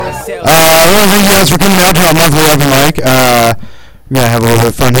I want to thank you guys for coming out to our monthly open mic. We're going to have a little bit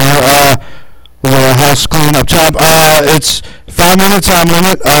of fun here. We'll have a house clean up top. It's 5-minute time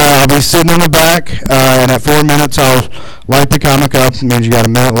limit. I'll be sitting in the back, and at 4 minutes, I'll light the comic up. It means you got a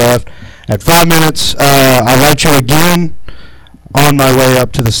minute left. At 5 minutes, I'll light you again on my way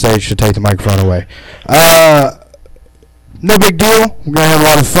up to the stage to take the microphone away. No big deal. We're gonna have a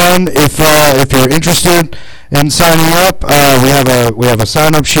lot of fun. If you're interested in signing up, we have a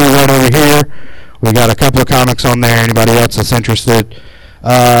sign up sheet right over here. We got a couple of comics on there. Anybody else that's interested?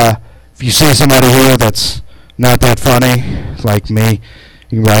 If you see somebody here that's not that funny, like me,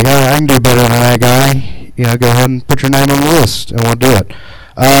 you can be like, oh, I can do better than that guy. You know, go ahead and put your name on the list, and we'll do it.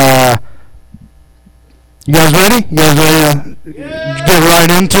 You guys ready? You guys ready to get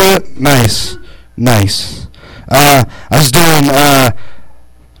right into it? Nice. I was doing a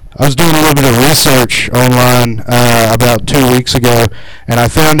little bit of research online about 2 weeks ago, and I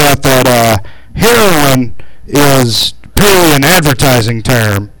found out that heroin is purely an advertising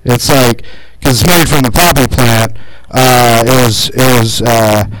term. It's like, because it's made from the poppy plant. It was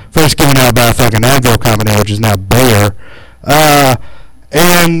first given out by a fucking Advil company, which is now Bayer.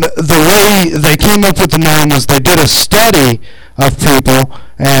 And the way they came up with the name was they did a study of people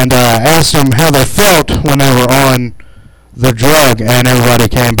and asked them how they felt when they were on the drug, and everybody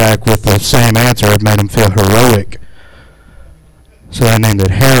came back with the same answer. It made them feel heroic. So they named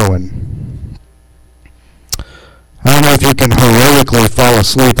it heroin. I don't know if you can heroically fall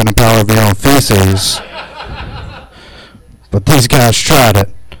asleep in the power of your own feces, but these guys tried it.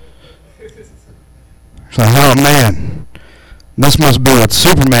 It's like, oh man, this must be what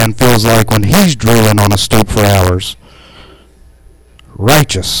Superman feels like when he's drooling on a stoop for hours.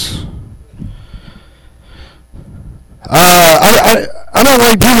 Righteous. I don't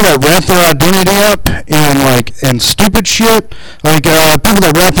like people that wrap their identity up in stupid shit. Like people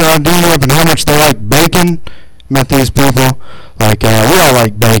that wrap their identity up in how much they like bacon. Met these people. Like we all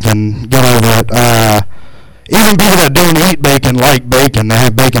like bacon. Get over it. Even people that don't eat bacon like bacon. They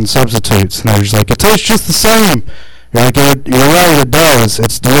have bacon substitutes, and they're just like, it tastes just the same. You're like, you're right, it does.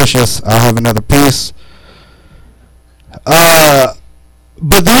 It's delicious. I'll have another piece.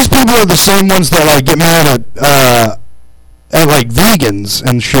 But these people are the same ones that like get mad at like vegans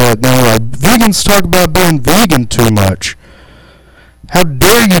and shit. They're like, vegans talk about being vegan too much. How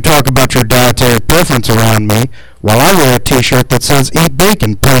dare you talk about your dietary preference around me while I wear a t-shirt that says eat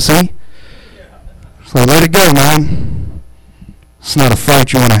bacon, pussy. So let it go, man. It's not a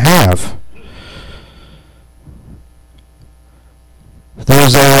fight you want to have.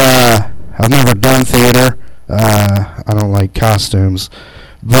 There's I've never done theater. I don't like costumes.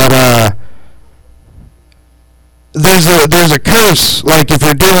 But there's a curse. Like if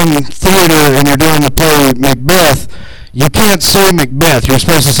you're doing theater and you're doing the play Macbeth, you can't say Macbeth. You're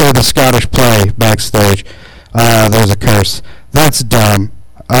supposed to say the Scottish play backstage. There's a curse. That's dumb.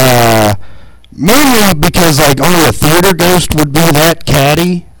 Mainly because like only a theater ghost would be that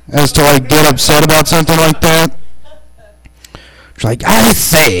catty as to like get upset about something like that. It's like, I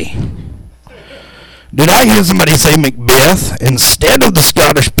say, did I hear somebody say Macbeth instead of the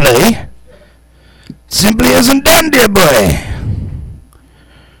Scottish play? Simply isn't done, dear boy.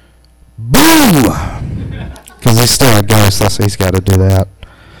 Boo! Because he's still a ghost, that's why he's got to do that.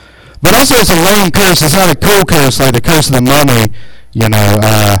 But also it's a lame curse. It's not a cool curse like the curse of the mummy, you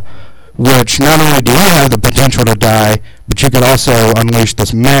know, which not only do you have the potential to die, but you could also unleash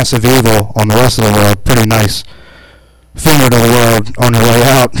this massive evil on the rest of the world. Pretty nice finger to the world on your way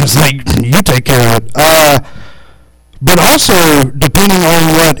out. It's like, you take care of it. But also, depending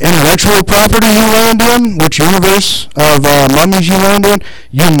on what intellectual property you land in, which universe of mummies you land in,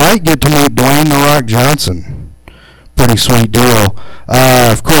 you might get to meet Dwayne "The Rock" Johnson. Pretty sweet deal.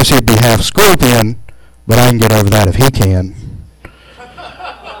 Of course, he'd be half scorpion, but I can get over that if he can.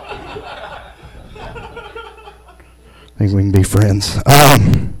 I think we can be friends.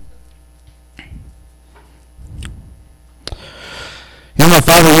 You know, my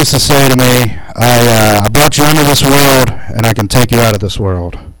father used to say to me, I brought you into this world, and I can take you out of this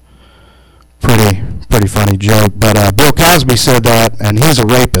world. Pretty funny joke. But Bill Cosby said that, and he's a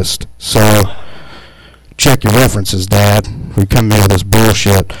rapist. So check your references, Dad. We come here with this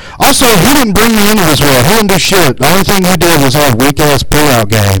bullshit. Also, he didn't bring me into this world. He didn't do shit. The only thing he did was have weak-ass pull-out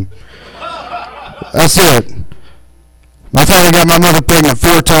game. That's it. My father got my mother pregnant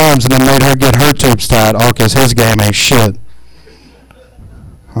 4 times and then made her get her tubes tied, all because his game ain't shit.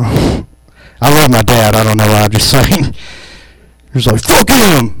 I love my dad. I don't know why. I'm just saying. He's like, fuck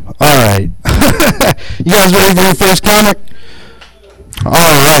him. All right. You guys ready for your first comic? All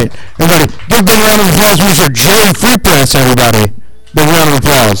right. Everybody, give a big round of applause for Mr. Jerry Free Press, everybody. Big round of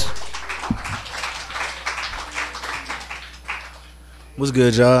applause. What's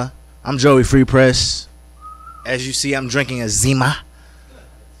good, y'all? I'm Joey Free Press. As you see, I'm drinking a Zima.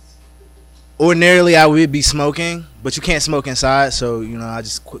 Ordinarily, I would be smoking, but you can't smoke inside, so I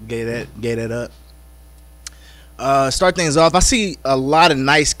just gave that up. Start things off. I see a lot of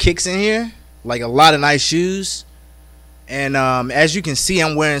nice kicks in here, like a lot of nice shoes, and as you can see,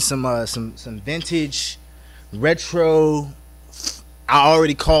 I'm wearing some vintage, retro. I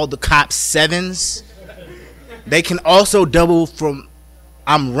already called the cops 7s. They can also double from.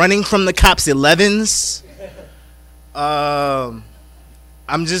 I'm running from the cops 11s. I'm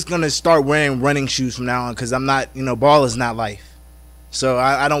just gonna start wearing running shoes from now on because I'm not, ball is not life. So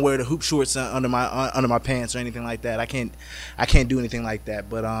I don't wear the hoop shorts under my pants or anything like that. I can't do anything like that.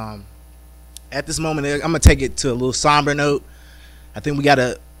 But at this moment, I'm gonna take it to a little somber note. I think we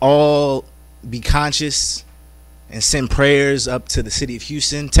gotta all be conscious and send prayers up to the city of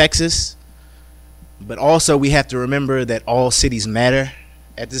Houston, Texas. But also we have to remember that all cities matter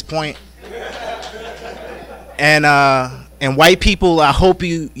at this point. And white people, I hope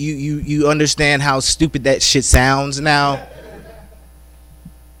you understand how stupid that shit sounds now.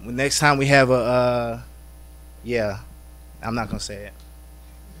 Next time we have I'm not gonna say it.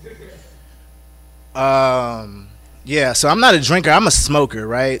 So I'm not a drinker, I'm a smoker,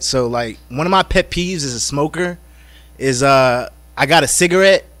 right? So like one of my pet peeves as a smoker is I got a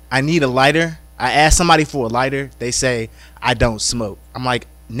cigarette, I need a lighter. I ask somebody for a lighter, they say I don't smoke. I'm like,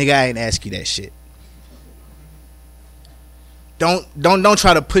 nigga, I ain't ask you that shit. Don't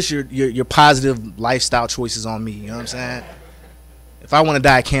try to push your positive lifestyle choices on me. You know what I'm saying? If I want to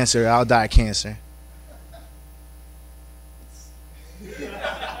die of cancer, I'll die of cancer.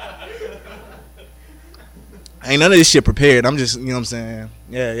 Ain't none of this shit prepared. I'm just, you know what I'm saying?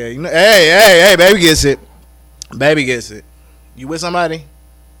 Yeah. Hey, baby gets it. Baby gets it. You with somebody?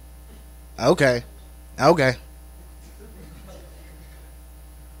 Okay.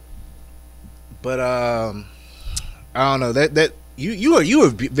 But I don't know that you are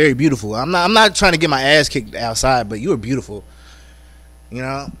very beautiful. I'm not trying to get my ass kicked outside, but you are beautiful.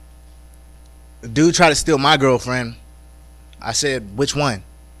 A dude tried to steal my girlfriend. I said, which one?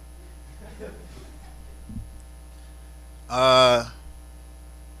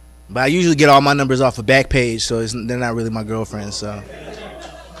 But I usually get all my numbers off a Backpage, so they're not really my girlfriend. So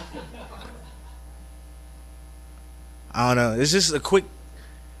I don't know. It's just a quick.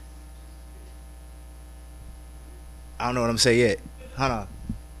 I don't know what I'm saying yet. Hold on.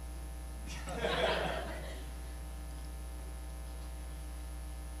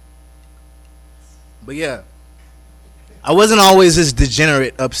 But yeah, I wasn't always this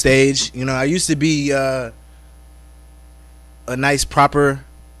degenerate upstage. I used to be a nice, proper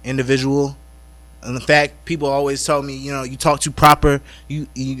individual. And in fact, people always told me, you talk too proper.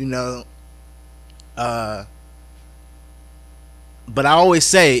 But I always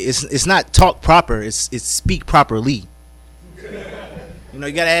say it's not talk proper. It's speak properly.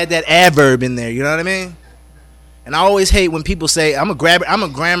 You gotta add that adverb in there. You know what I mean? And I always hate when people say I'm a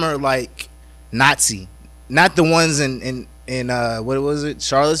grammar like Nazi, not the ones in what was it,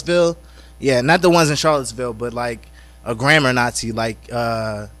 Charlottesville? Yeah, not the ones in Charlottesville, but like a grammar Nazi, like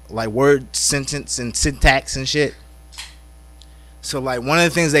word, sentence, and syntax and shit. So like one of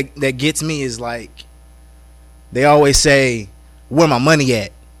the things that gets me is like they always say, "Where my money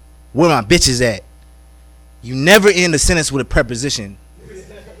at? Where my bitches at?" You never end a sentence with a preposition.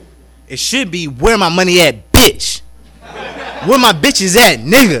 It should be, "Where my money at, bitch? Where my bitches at,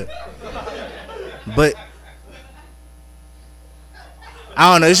 nigga?" But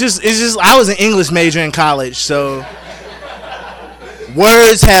I don't know. It's just. I was an English major in college, so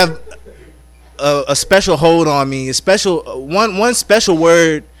words have a special hold on me. A special one special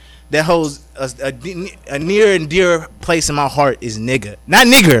word that holds a near and dear place in my heart is nigga. Not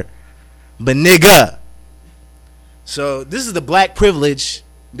nigger, but nigga. So this is the black privilege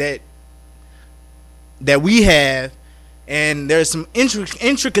that we have, and there's some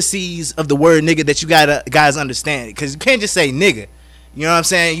intricacies of the word nigga that you gotta guys understand, because you can't just say nigga. You know what I'm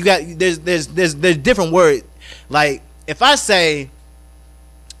saying? You got there's different words. Like if I say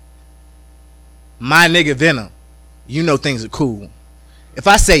my nigga Venom, things are cool. If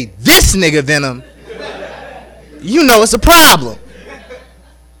I say this nigga Venom, it's a problem.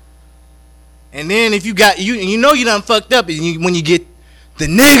 And then if you got you done fucked up when you get the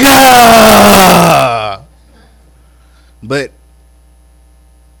nigga. But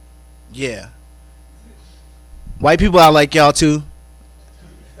yeah, white people, I like y'all too,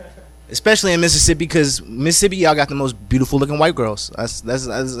 especially in Mississippi, because Mississippi, y'all got the most beautiful looking white girls. That's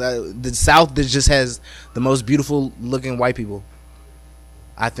the South that just has the most beautiful looking white people.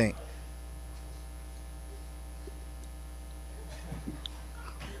 I think.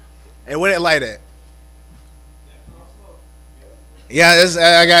 And where that light at? Yeah,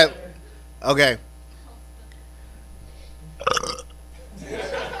 I got. Okay.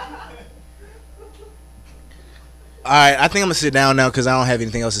 All right, I think I'm gonna sit down now because I don't have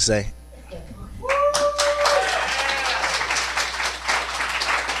anything else to say.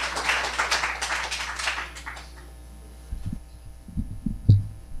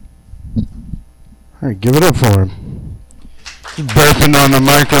 All right, give it up for him. He's burping on the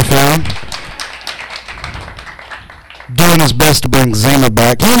microphone. Doing his best to bring Zima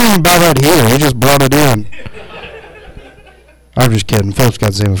back. He didn't even buy that here. He just brought it in. I'm just kidding. Philip's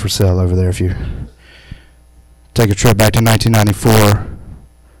got Zima for sale over there if you take a trip back to 1994.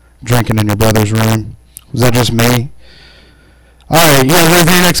 Drinking in your brother's room. Was that just me? All right, you guys ready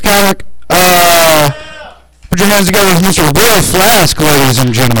for your next comic? Put your hands together with Mr. Will Flask, ladies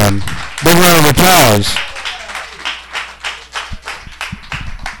and gentlemen. Big round of applause.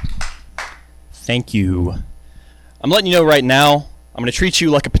 Thank you. I'm letting you know right now, I'm going to treat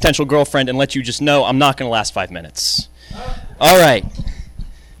you like a potential girlfriend and let you just know I'm not going to last 5 minutes. All right.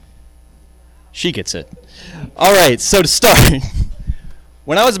 She gets it. All right, so to start,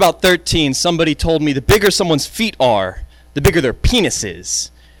 when I was about 13, somebody told me the bigger someone's feet are, the bigger their penis is.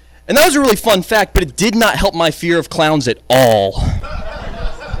 And that was a really fun fact, but it did not help my fear of clowns at all.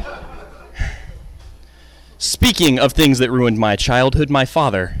 Speaking of things that ruined my childhood, my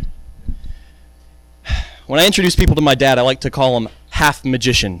father. When I introduce people to my dad, I like to call him half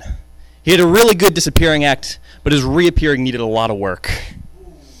magician. He had a really good disappearing act, but his reappearing needed a lot of work.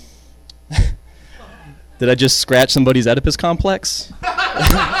 Did I just scratch somebody's Oedipus complex?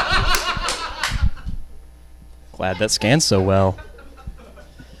 Glad that scans so well.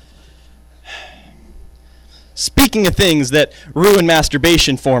 Speaking of things that ruin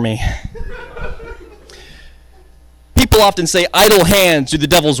masturbation for me, people often say idle hands do the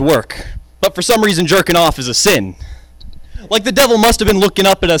devil's work, but for some reason jerking off is a sin. Like the devil must have been looking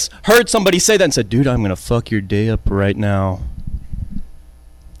up at us, heard somebody say that and said, dude, I'm gonna fuck your day up right now.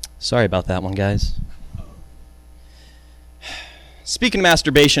 Sorry about that one, guys. Speaking of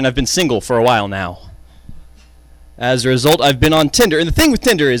masturbation, I've been single for a while now. As a result, I've been on Tinder. And the thing with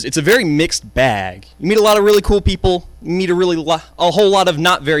Tinder is it's a very mixed bag. You meet a lot of really cool people. You meet a whole lot of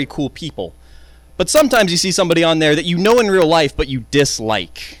not very cool people. But sometimes you see somebody on there that you know in real life but you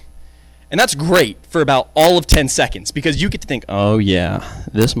dislike. And that's great for about all of 10 seconds because you get to think, oh yeah,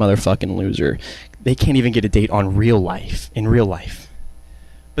 this motherfucking loser. They can't even get a date on real life, in real life.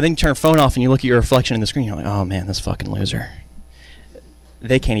 But then you turn your phone off and you look at your reflection in the screen, you're like, oh man, this fucking loser.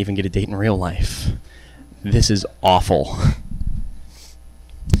 They can't even get a date in real life. This is awful.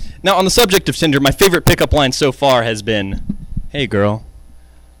 Now, on the subject of Tinder, my favorite pickup line so far has been, hey girl,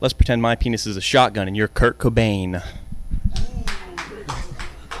 let's pretend my penis is a shotgun and you're Kurt Cobain.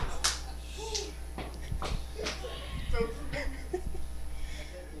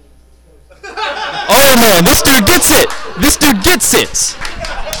 Oh man, this dude gets it! This dude gets it!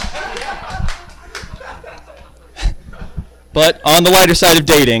 But on the lighter side of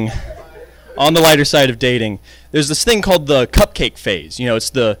dating, there's this thing called the cupcake phase. You know, it's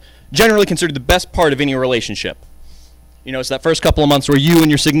generally considered the best part of any relationship. You know, it's that first couple of months where you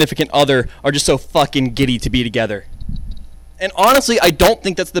and your significant other are just so fucking giddy to be together. And honestly, I don't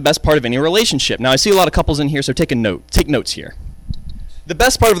think that's the best part of any relationship. Now, I see a lot of couples in here, so take notes here. The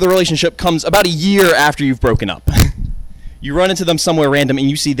best part of the relationship comes about a year after you've broken up. You run into them somewhere random and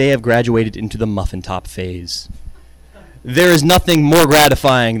you see they have graduated into the muffin top phase. There is nothing more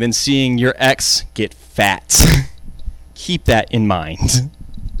gratifying than seeing your ex get fat. Keep that in mind.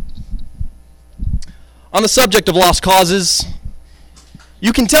 On the subject of lost causes,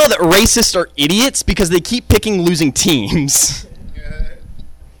 you can tell that racists are idiots because they keep picking losing teams.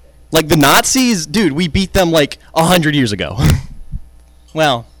 Like the Nazis, dude, we beat them like 100 years ago.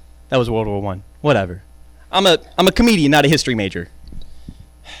 Well, that was World War I. Whatever. I'm a comedian, not a history major.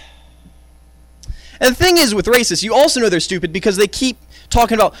 And the thing is with racists, you also know they're stupid because they keep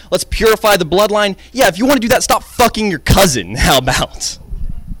talking about, let's purify the bloodline. Yeah, if you want to do that, stop fucking your cousin. How about?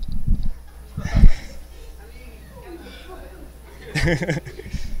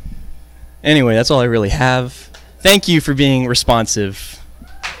 Anyway, that's all I really have. Thank you for being responsive.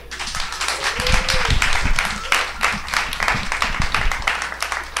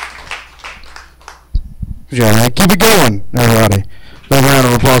 Yeah, keep it going, everybody. Another round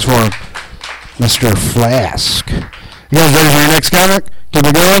of applause for him. Mr. Flask. You guys ready for your next comic? Keep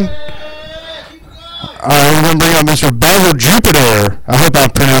it going? Alright, we're going to bring up Mr. Basil Jupiter. I hope I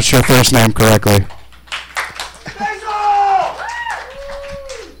pronounced your first name correctly.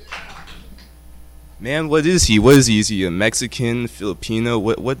 Man, what is he? What is he? Is he a Mexican, Filipino?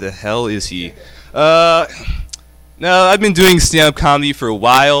 What the hell is he? No, I've been doing stand-up comedy for a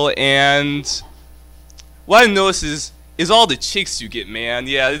while, and what I notice is all the chicks you get, man.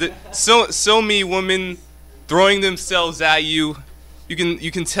 Yeah, so many women throwing themselves at you.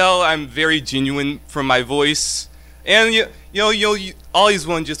 You can tell I'm very genuine from my voice, and all these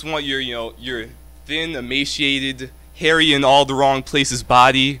women just want your thin, emaciated, hairy in all the wrong places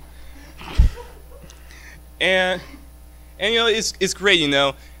body, and it's great.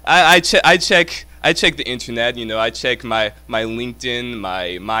 I check the internet, I check my LinkedIn,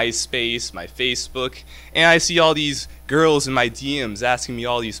 my MySpace, my Facebook, and I see all these girls in my DMs asking me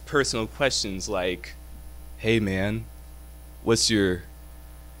all these personal questions like, hey man, what's your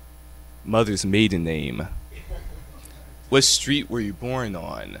mother's maiden name? What street were you born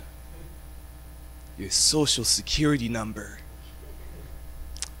on? Your social security number.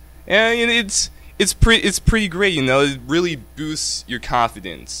 And it's pretty great, It really boosts your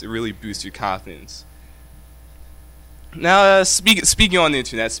confidence. Now, speaking on the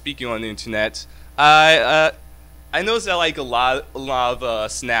internet, I noticed that like a lot of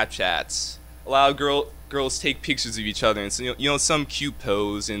Snapchats. A lot of girls take pictures of each other and so, some cute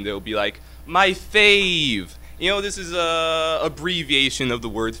pose, and they'll be like, my fave. This is a abbreviation of the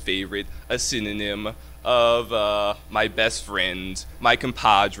word favorite, a synonym of my best friend, my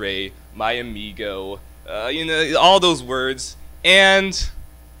compadre, my amigo, all those words. And,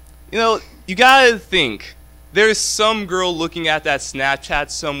 you gotta think, there's some girl looking at that Snapchat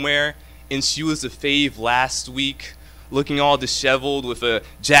somewhere, and she was a fave last week, looking all disheveled with a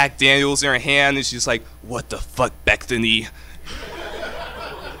Jack Daniels in her hand, and she's like, what the fuck, Bethany?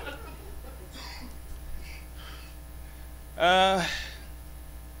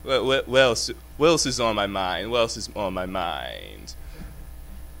 What else is on my mind?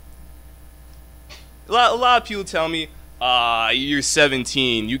 A lot of people tell me, you're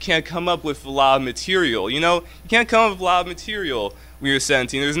 17, you can't come up with a lot of material, You can't come up with a lot of material when you're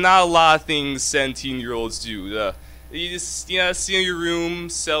 17. There's not a lot of things 17-year-olds do. You just, sit in your room,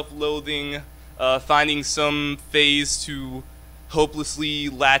 self-loathing, finding some phase to hopelessly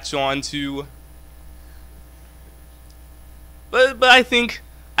latch on to. But I think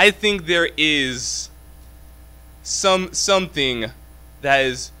there is something that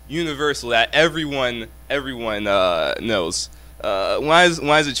is universal that everyone knows. When I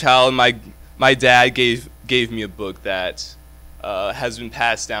was a child, my dad gave me a book that has been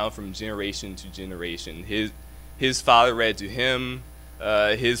passed down from generation to generation. His father read to him,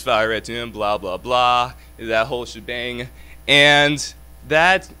 blah blah blah, that whole shebang, and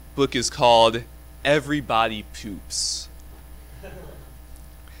that book is called Everybody Poops.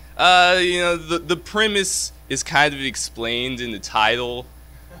 The premise is kind of explained in the title.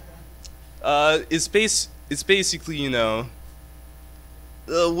 It's basically,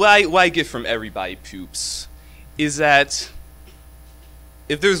 what I get from Everybody Poops is that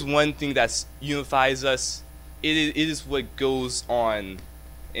if there's one thing that unifies us, it is what goes on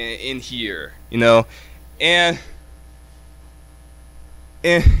in here, and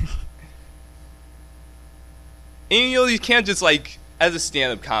you can't just like, as a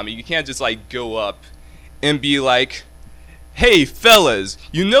stand-up comic, you can't just like go up and be like, hey fellas,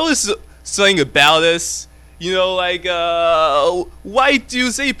 this something about us? White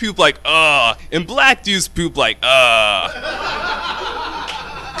dudes, they poop like and black dudes poop like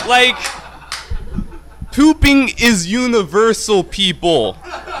like, pooping is universal, people.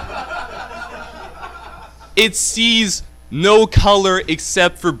 It sees no color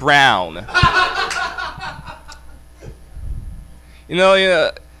except for brown.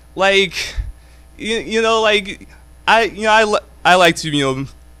 I like to,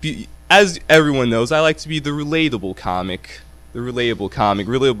 be, as everyone knows, I like to be the relatable comedy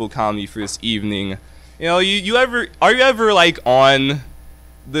for this evening. Are you ever like on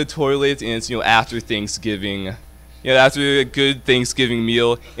the toilet and it's, after Thanksgiving, after a good Thanksgiving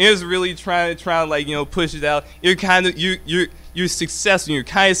meal, and it's really trying to like, push it out. You're successful, you're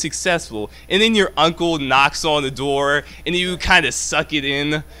kind of successful, and then your uncle knocks on the door, and you kind of suck it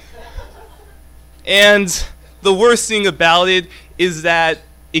in. And the worst thing about it is that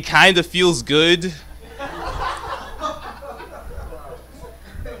it kind of feels good.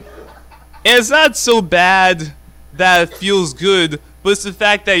 And it's not so bad that it feels good, but it's the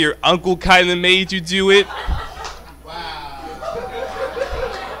fact that your uncle kind of made you do it.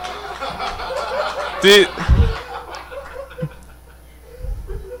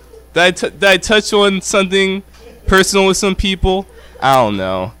 Did I touch on something personal with some people? I don't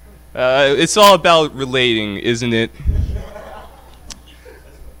know. It's all about relating, isn't it?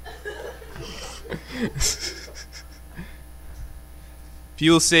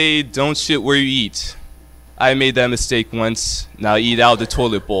 People say don't shit where you eat. I made that mistake once. Now eat out the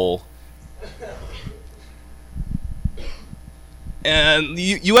toilet bowl. And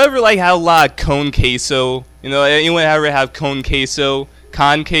you ever like have a lot of cone queso? You know, anyone ever have cone queso?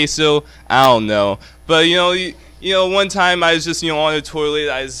 Con queso? I don't know. But you know, one time I was just on the toilet.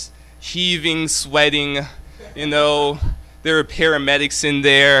 I was heaving, sweating. You know, there were paramedics in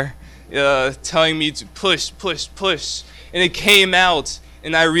there telling me to push, push, push. And it came out,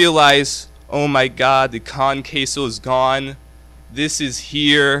 and I realized, oh my God, the con queso is gone. This is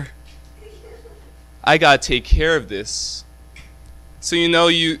here. I gotta take care of this. So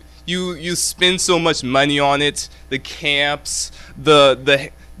you spend so much money on it, the camps,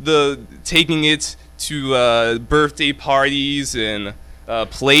 the taking it to birthday parties and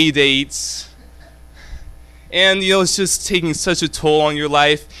play dates. And it's just taking such a toll on your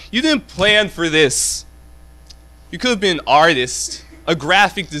life. You didn't plan for this. You could have been an artist, a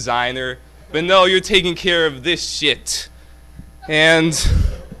graphic designer, but no, you're taking care of this shit. And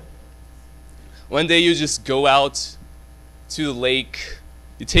one day you just go out to the lake.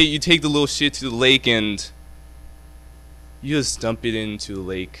 You take the little shit to the lake and you just dump it into the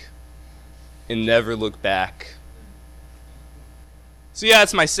lake and never look back. So yeah,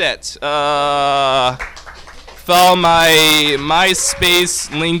 that's my set. Follow my MySpace,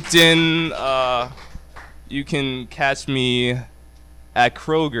 LinkedIn. You can catch me at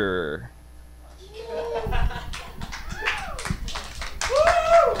Kroger.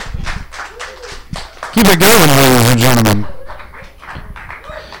 Keep it going, ladies and gentlemen.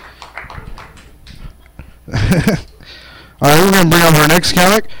 All right, we're going to bring on our next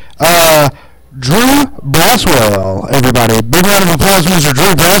comic. Drew Braswell, everybody. Big round of applause, Mr.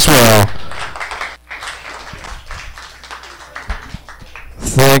 Drew Braswell.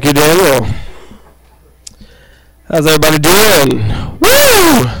 Thank you, Daniel. How's everybody doing?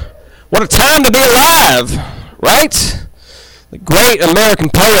 Woo! What a time to be alive, right? The great American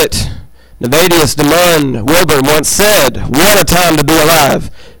poet, Nevadius Damon Wilburn once said, what a time to be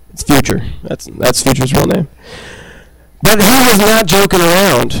alive. It's Future. That's Future's real name. But he was not joking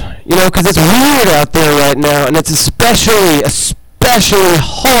around, because it's weird out there right now, and it's especially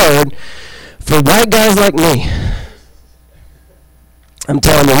hard for white guys like me. I'm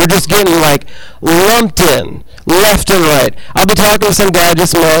telling you, we're just getting lumped in, left and right. I'll be talking to some guy I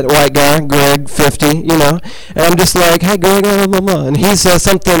just met, white guy, Greg, 50, and I'm just like, hey, Greg, blah, blah, blah. And he says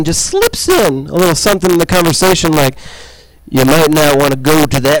something, just slips in a little something in the conversation like, you might not want to go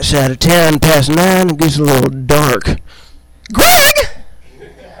to that side of town past 9, it gets a little dark. Greg!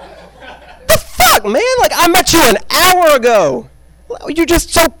 The fuck, man? I met you an hour ago. You're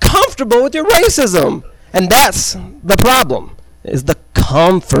just so comfortable with your racism. And that's the problem, is the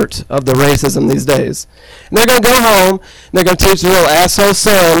comfort of the racism these days. And they're going to go home, and they're going to teach their little asshole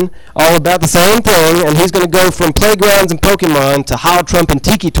son all about the same thing, and he's going to go from playgrounds and Pokemon to How Trump and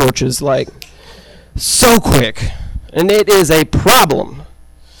Tiki torches, so quick. And it is a problem.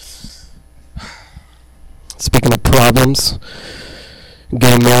 Speaking of problems,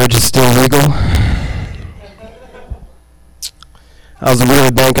 gay marriage is still legal. I was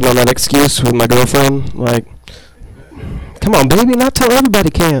really banking on that excuse with my girlfriend. Come on, baby, not till everybody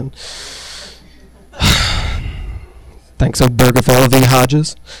can. Thanks, Obergefell V.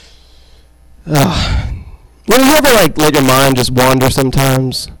 Hodges. You ever, let your mind just wander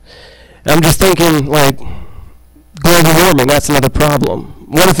sometimes? And I'm just thinking, global warming, that's another problem.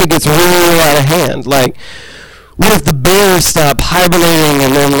 What if it gets really out of hand? What if the bears stop hibernating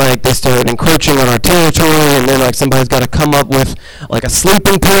and then they start encroaching on our territory and then somebody's got to come up with a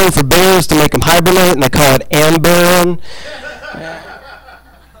sleeping pill for bears to make them hibernate and they call it Anbaron?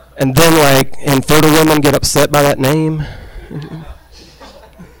 And then infertile women get upset by that name?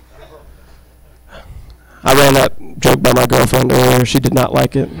 I ran that joke by my girlfriend earlier. She did not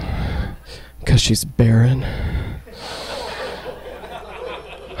like it because she's barren.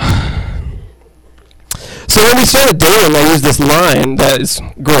 So when we started dating, I used this line that is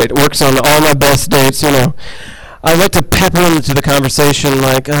great. It works on all my best dates, I like to pepper into the conversation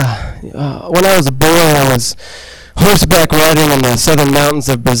when I was a boy, I was horseback riding in the southern mountains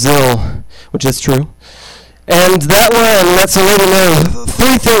of Brazil, which is true. And that line lets a lady know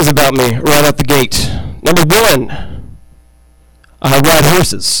 3 things about me right out the gate. Number 1, I ride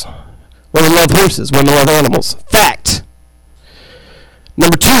horses. Women love horses. Women love animals. Fact.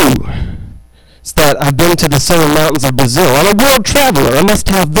 Number 2, is that I've been to the southern mountains of Brazil. I'm a world traveler. I must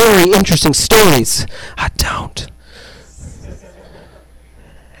have very interesting stories. I don't.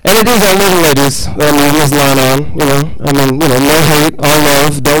 And it is only the ladies that I'm leaving this line on, you know. I mean, you know, no hate, all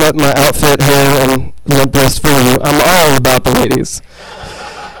love. Don't let my outfit, hair, and limp wrist fool you. I'm all about the ladies.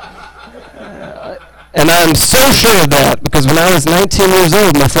 And I'm so sure of that because when I was 19 years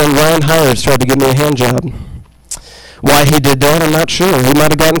old, my friend Ryan Hires tried to give me a hand job. Why he did that, I'm not sure. He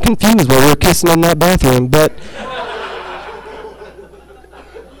might have gotten confused while we were kissing in that bathroom, but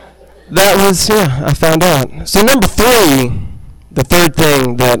that was, yeah, I found out. So number 3, the third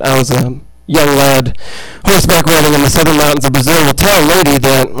thing that I was a young lad horseback riding in the southern mountains of Brazil will tell a lady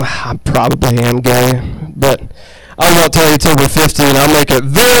that I probably am gay, but I won't tell you till we're 50, and I'll make it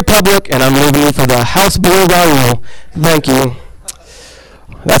very public, and I'm leaving you for the houseboy Raul. Thank you.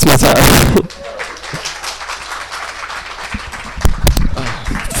 That's my time.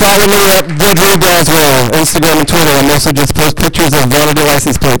 Follow me at Goodrew Braswell, Instagram and Twitter. I mostly just post pictures of vanity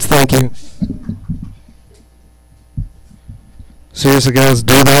license plates. Thank you. Seriously, guys,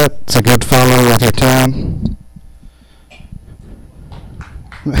 do that. It's a good follow with your time.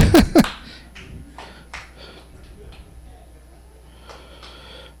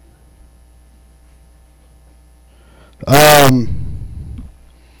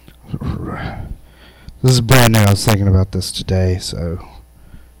 This is brand new. I was thinking about this today, so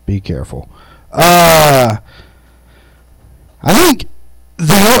be careful. I think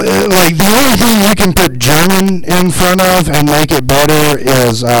the only thing you can put German in front of and make it better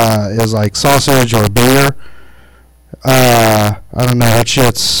is like sausage or beer. I don't know. That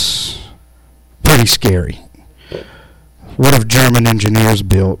shit's pretty scary. What if German engineers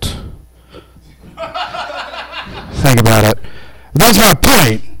built? Think about it. That's my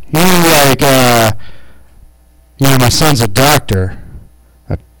point. My son's a doctor,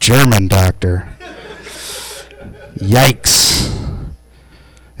 a German doctor. Yikes.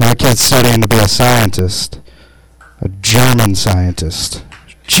 And I can't studying to be a scientist, a German scientist.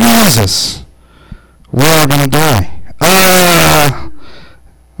 Jesus. We're all gonna die.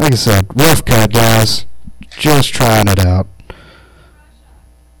 Like I said, rough cut, guys. Just trying it out.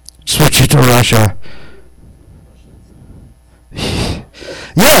 Switch it to Russia.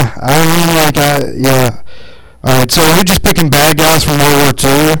 Yeah, yeah. All right, so are we just picking bad guys from World War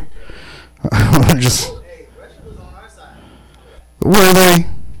II? Just were they?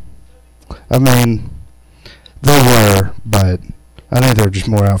 I mean, they were, but I think they're just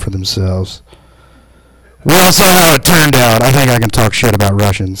more out for themselves. We all saw how it turned out. I think I can talk shit about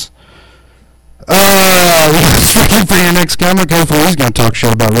Russians. Looking for your next comic. Hopefully he's gonna talk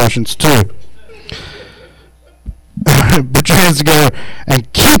shit about Russians too. Put your hands together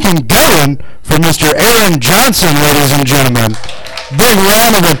and keep him going for Mr. Aaron Johnson, ladies and gentlemen. Big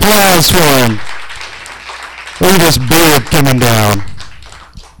round of applause for him. Look at this beard coming down.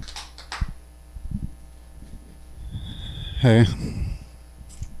 Hey.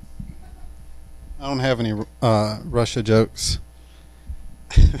 I don't have any Russia jokes.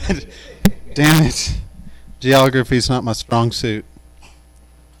 Damn it. Geography's not my strong suit.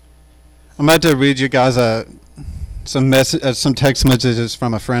 I'm about to read you guys some text messages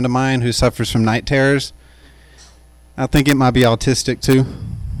from a friend of mine who suffers from night terrors. I think it might be autistic too.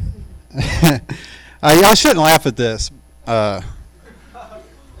 Y'all shouldn't laugh at this, but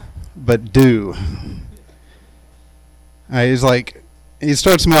do. He's like, he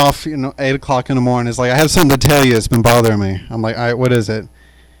starts me off, 8 o'clock in the morning. He's like, I have something to tell you. It's been bothering me. I'm like, all right, what is it?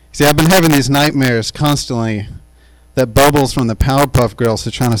 See, I've been having these nightmares constantly that Bubbles from the Powerpuff Girls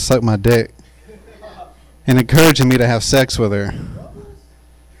are trying to suck my dick and encouraging me to have sex with her.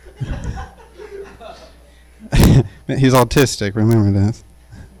 He's autistic, remember this.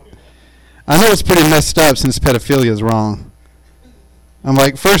 I know it's pretty messed up since pedophilia is wrong. I'm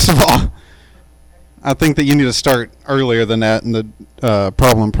like, first of all, I think that you need to start earlier than that in the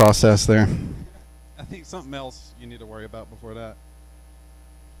problem process there. I think something else you need to worry about before that.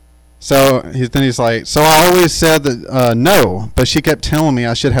 So he's like, so I always said that no, but she kept telling me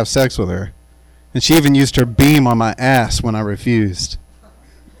I should have sex with her. And she even used her beam on my ass when I refused.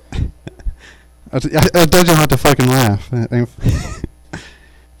 I told you not to fucking laugh. Do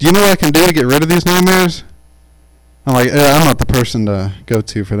you know what I can do to get rid of these nightmares? I'm like, I'm not the person to go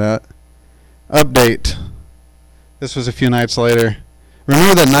to for that. Update. This was a few nights later.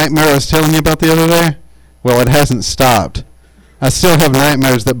 Remember that nightmare I was telling you about the other day? Well, it hasn't stopped. I still have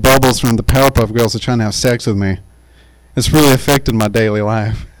nightmares that Bubbles from the Powerpuff Girls are trying to have sex with me. It's really affected my daily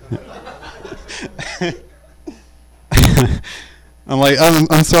life. I'm like,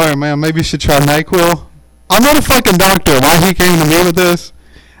 I'm sorry, man. Maybe you should try NyQuil. I'm not a fucking doctor. Why he came to me with this?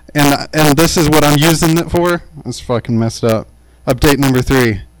 And this is what I'm using it for? It's fucking messed up. Update number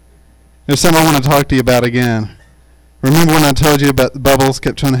 3. There's something I want to talk to you about again. Remember when I told you about Bubbles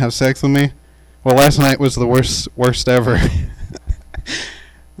kept trying to have sex with me? Well, last night was the worst ever.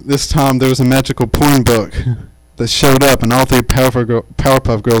 This time there was a magical porn book that showed up, and all three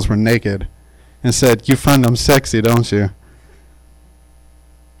Powerpuff Girls were naked, and said, "You find them sexy, don't you?"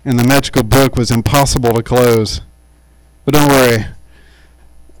 And the magical book was impossible to close. But don't worry.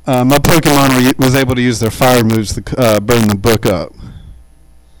 My Pokemon was able to use their fire moves to burn the book up.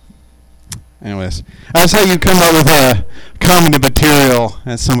 Anyways, that's how you come up with comedy material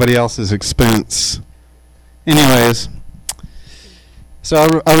at somebody else's expense. Anyways,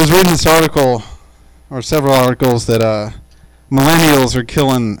 so I was reading this article, or several articles, that millennials are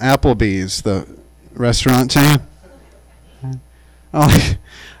killing Applebee's, the restaurant chain. I'm like,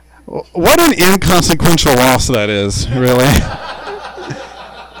 what an inconsequential loss that is, really.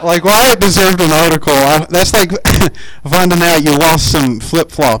 Like, why it deserved an article? That's like finding out you lost some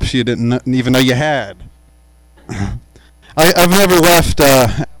flip-flops you didn't even know you had. I've never left...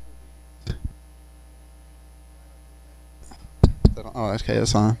 oh, okay,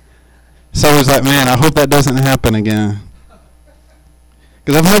 that's on. So I was like, man, I hope that doesn't happen again.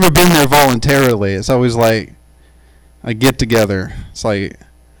 Because I've never been there voluntarily. It's always like a get-together. It's like,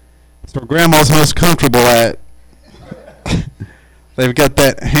 it's where Grandma's most comfortable at. They've got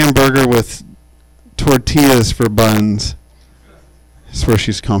that hamburger with tortillas for buns. That's where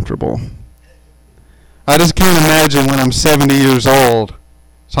she's comfortable. I just can't imagine when I'm 70 years old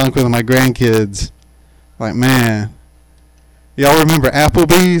talking with my grandkids. Like, man, y'all remember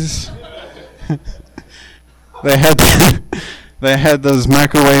Applebee's? They had those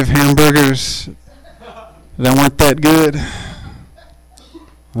microwave hamburgers that weren't that good.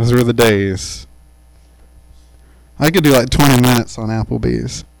 Those were the days. I could do like 20 minutes on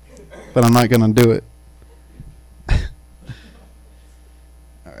Applebee's, but I'm not going to do it.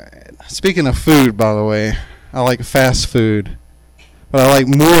 Alright. Speaking of food, by the way, I like fast food, but I like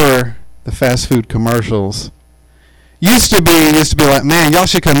more the fast food commercials. Used to be like, man, y'all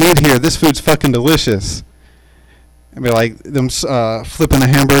should come eat here. This food's fucking delicious. It'd be like them flipping a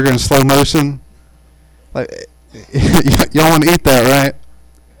hamburger in slow motion. Like, y'all want to eat that, right?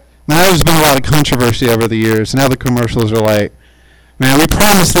 Now, there's been a lot of controversy over the years. Now the commercials are like, man, we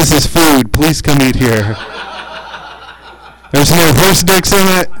promise this is food. Please come eat here. There's no horse dicks in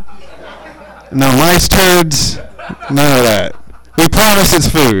it. No mice turds. None of that. We promise it's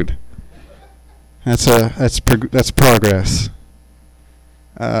food. That's progress.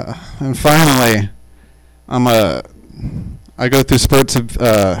 And finally, I go through spurts of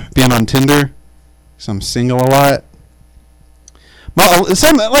being on Tinder, so I'm single a lot. Well,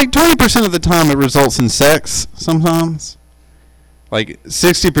 like 20% of the time it results in sex sometimes. Like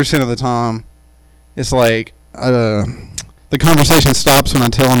 60% of the time it's like the conversation stops when I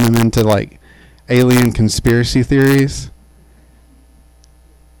tell them I'm into like alien conspiracy theories.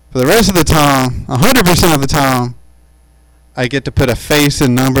 For the rest of the time, 100% of the time, I get to put a face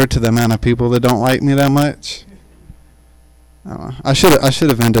and number to the amount of people that don't like me that much. I should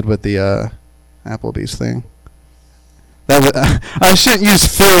have ended with the Applebee's thing. I shouldn't use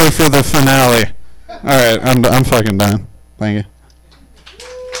filler for the finale. All right, I'm fucking done. Thank you.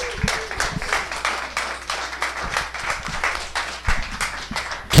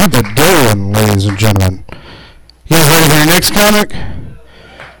 Keep it going, ladies and gentlemen. You guys ready for your next comic?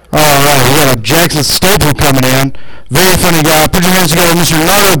 All right, we got a Jackson Staple coming in. Very funny guy. Put your hands together, Mr.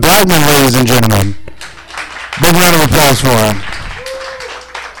 Nardo Blackman, ladies and gentlemen. Big round of applause for him.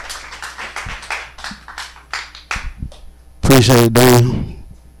 Appreciate it, Dan.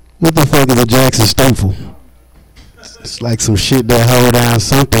 What the fuck is a Jackson Staple? It's like some shit that hold down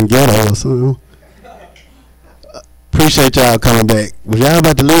something ghetto or something. Appreciate y'all coming back. Was y'all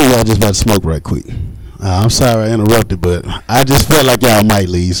about to leave? Y'all just about to smoke right quick. I'm sorry I interrupted, but I just felt like y'all might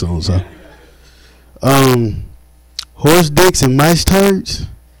leave soon. So, horse dicks and mice turds.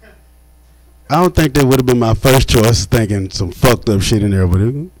 I don't think that would have been my first choice, thinking some fucked up shit in there, but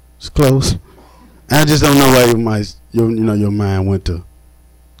it's close. I just don't know why your mind went to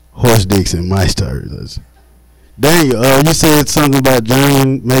horse dicks and mice turds. Daniel, you said something about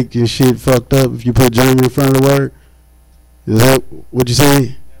German making shit fucked up if you put German in front of the word. Is that what you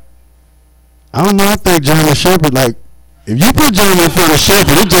say? I don't know. I think German Shepherd, like, if you put German in front of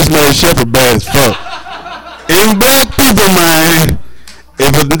Shepherd, it just made Shepherd bad as fuck. In black people mind,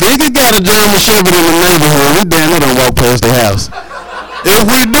 if a nigga got a German Shepherd in the neighborhood, we damn near don't walk past the house. If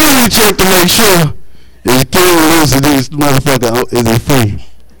we do, we check to make sure is King Lewis and this motherfucker is he free?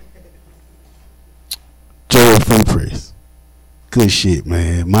 Joe Free Press. Good shit,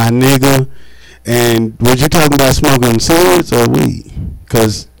 man. My nigga. And was you talking about smoking cigarettes or weed?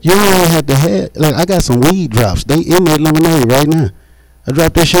 Because You don't even have to have, like, I got some weed drops. They in that lemonade right now. I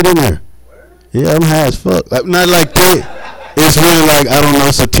dropped that shit in there. Yeah, I'm high as fuck. Like, not like that. It's really like, I don't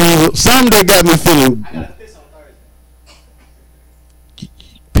know, sativa. Something that got me feeling.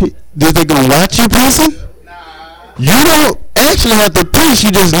 Did they gonna watch you pissing? You don't actually have to piss,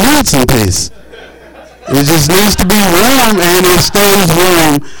 you just need some piss. It just needs to be warm, and it stays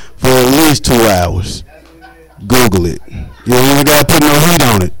warm for at least 2 hours. Google it. You don't even gotta put no heat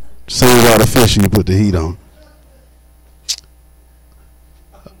on it. Seems artificial, you put the heat on.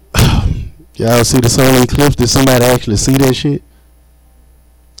 Y'all see the solar eclipse? Did somebody actually see that shit?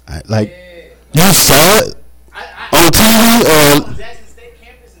 Like, you saw it on TV or? Jackson State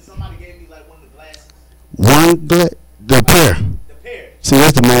campus, and somebody gave me like one of the glasses. The pair. See,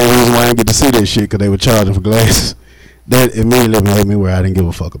 that's the main reason why I didn't get to see that shit, because they were charging for glasses. That immediately made me where I didn't give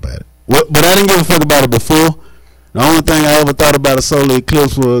a fuck about it. But I didn't give a fuck about it before. The only thing I ever thought about a solar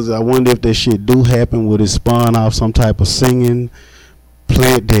eclipse was I wonder if that shit do happen, would it spawn off some type of singing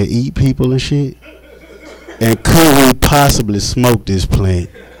plant that eat people and shit? And could we possibly smoke this plant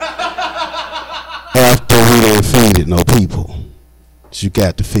after we didn't feed it no people? You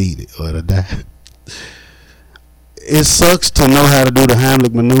got to feed it or it'll die. It sucks to know how to do the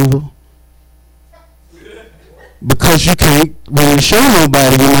Heimlich maneuver, because you can't really show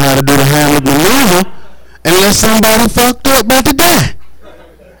nobody you know how to do the Heimlich maneuver unless somebody fucked up about to die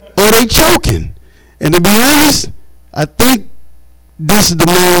or they choking. And to be honest, I think this is the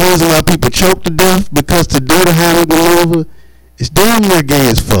main reason why people choke to death, because to do the Heimlich maneuver is damn near gay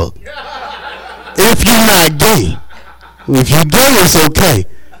as fuck. If you're not gay. If you're gay, it's okay.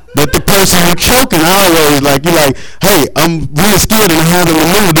 But the person who's choking always like, you're like, hey, I'm really scared and I haven't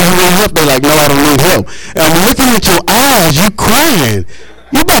maneuver. Do you need help? They're like, no, I don't need help. And I'm looking at your eyes, you crying.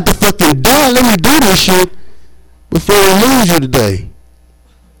 You about to fucking die. Let me do this shit before we lose you today.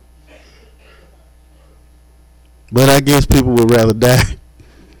 But I guess people would rather die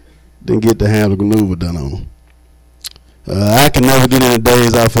than get the Heimlich maneuver done on them. I can never get any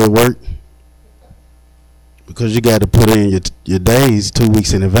days off at work, because you got to put in your days 2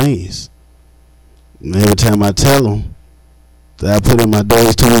 weeks in advance. And every time I tell them that I put in my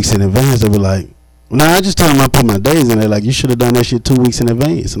days 2 weeks in advance, they be like, no, I just tell them I put my days in. They're like, you should have done that shit 2 weeks in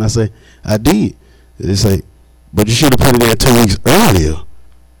advance. And I say, I did. They say, but you should have put it in 2 weeks earlier.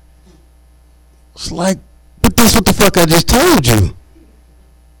 It's like, but that's what the fuck I just told you.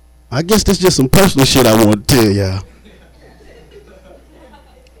 I guess that's just some personal shit I want to tell y'all.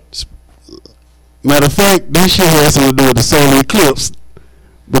 Matter of fact, this shit has something to do with the solar eclipse,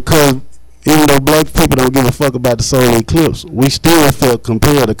 because even though black people don't give a fuck about the solar eclipse, we still felt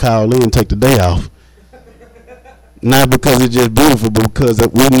compelled to call in and take the day off. Not because it's just beautiful, but because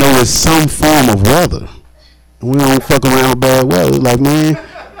we know it's some form of weather. We don't fuck around with bad weather. Like, man,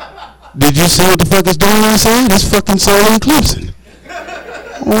 did you see what the fuck it's doing outside? It's fucking solar eclipsing.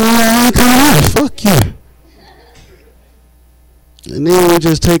 Well, I ain't coming out. Fuck you. And then we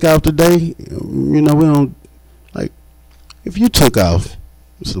just take off the day. You know, we don't, like, if you took off,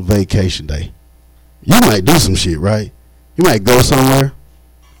 it's a vacation day, you might do some shit, right? You might go somewhere.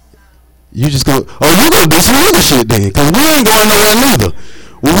 You just go, oh, you gonna do some other shit then, because we ain't going nowhere neither.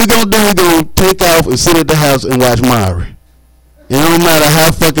 What we gonna do, we gonna take off and sit at the house and watch Myra. It don't matter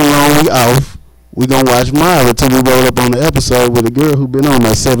how fucking long we off, we gonna watch Myra till we roll up on the episode with a girl who been on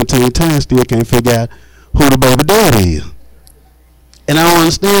that 17 times, still can't figure out who the baby daddy is. And I don't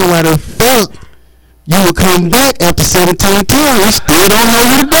understand why the fuck you would come back after 17 times and still don't know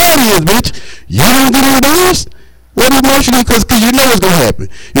who the daddy is, bitch. You don't get embarrassed? What emotional? Because you know what's going to happen.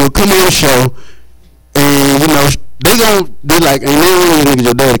 You'll come on the show and, you know, they like, and they don't really look at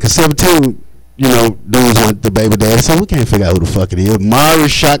your daddy, because 17, you know, dudes want the baby daddy, so we can't figure out who the fuck it is.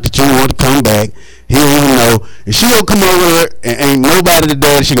 Mari's shocked that you want to come back. He don't even know. And she gonna come over there and ain't nobody the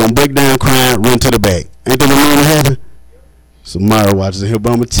daddy. She gonna break down crying, run to the back. Ain't that what gonna happen? So Mara watches it here,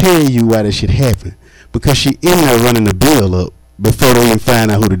 but I'm gonna tell you why that shit happened. Because she in there running the bill up before they even find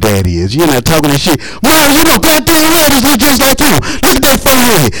out who the daddy is. You in there talking that shit. Mara, you know goddamn rabbits look just like you. Look at that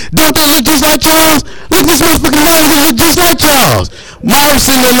forehead. Don't they look just like Charles? Look at this motherfucking rabbit look just like Charles. Mara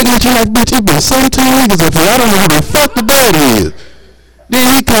sitting there looking at you like, bitch, it's been 17 weeks up here. I don't know who the fuck the daddy is. Then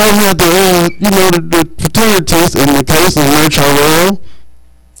he calls out the paternity test in the case of Merch Harrell.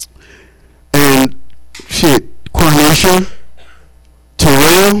 And shit, Quanisha,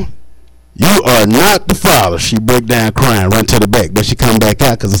 Terrell, you are not the father. She break down crying, run to the back, but she come back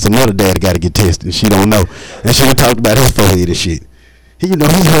out because it's another dad that got to get tested, and she don't know. And she done talked about his forehead and shit. He, you know,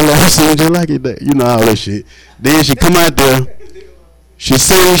 he heard like seen just like it, you know, all that shit. Then she come out there, she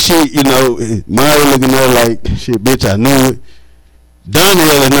saying shit, you know, Mara looking at her like, shit, bitch, I knew it.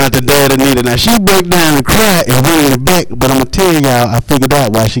 Danielle is not the daddy neither. Now she broke down and cried and went in the back, but I'm gonna tell y'all, I figured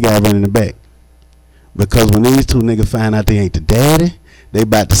out why she got run in the back. Because when these two niggas find out they ain't the daddy, they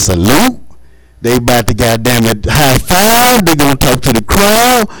about to salute. They about to goddamn it high five. They gonna talk to the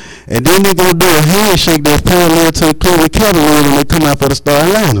crowd, and then they gonna do a handshake that's parallel to the Cleveland Cavaliers when they come out for the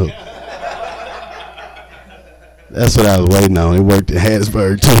starting lineup. That's what I was waiting on. It worked in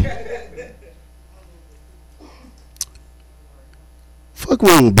Hattiesburg too. Fuck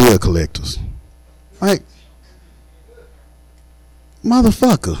wrong with bill collectors? Like,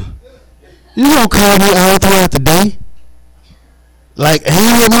 motherfucker, you gonna call me all throughout the day? Like,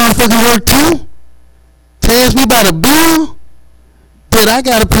 ain't your motherfucking work too? Pass me by the bill that I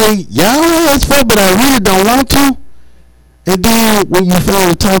gotta pay y'all ass for, but I really don't want to. And then when you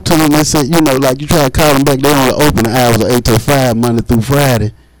finally talk to them, they say, you know, like you try to call them back, they only open the hours of 8 to 5, Monday through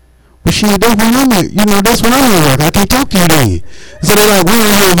Friday. But shit, that's when I'm at, you know, that's when I'm at work. I can't talk to you then. So they're like, when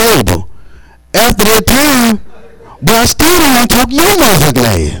are you available? After that time, but I still don't want to talk to your motherfucking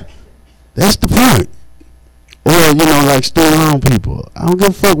ass. That's the point. Or, you know, like stay-at-home people. I don't give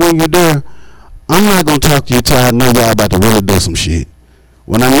a fuck when you're there. I'm not going to talk to you till I know y'all about to really do some shit.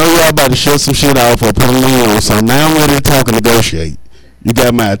 When I know y'all about to shut some shit off or put a lien on something, now I'm ready to talk and negotiate. You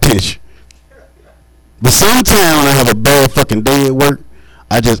got my attention. But sometimes when I have a bad fucking day at work,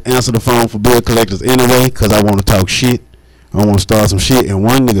 I just answer the phone for bill collectors anyway because I want to talk shit. I want to start some shit. And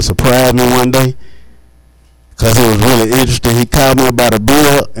one nigga surprised me one day because it was really interesting. He called me about a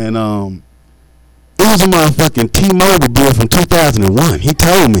bill, and it was a motherfucking T-Mobile bill from 2001. He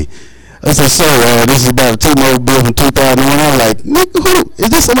told me. I said, so this is about a T-Mobile bill from 2001. I was like, nigga, who? Is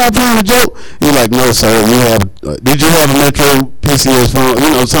this somebody playing a joke? He was like, no, sir. We have. Did you have a Metro PCS phone? You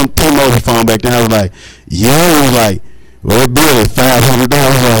know, some T-Mobile phone back then. I was like, yeah. He was like, well, that bill is $500. I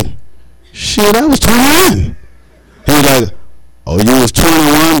was like, shit, I was 21. He was like, oh, you was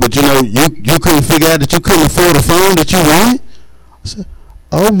 21, but you know, you couldn't figure out that you couldn't afford a phone that you wanted? I said,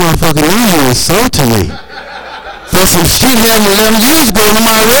 oh, motherfucker, now you're insulting me. For some shit happened 11 years ago, and I'm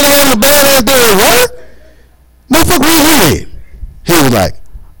already having a bad ass day at work? Motherfucker, where you at? He was like,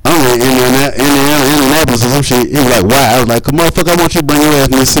 I'm in Indianapolis or some shit. He was like, why? I was like, motherfucker, I want you to bring your ass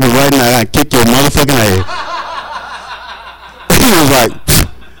to Mississippi right now. I gotta kick your motherfucking ass. He was like,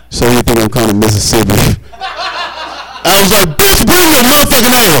 so you think I'm coming to Mississippi? I was like, bitch, bring your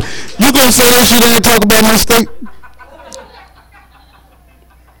motherfucking ass. You gonna say that shit and talk about my state?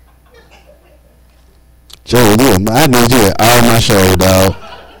 Joe, I need you at all my shows, dog.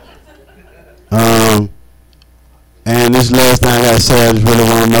 And this last thing I gotta say, I just really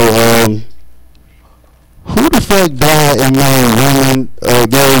want to know, who the fuck died and gave women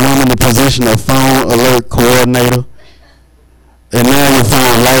the position of phone alert coordinator? And now your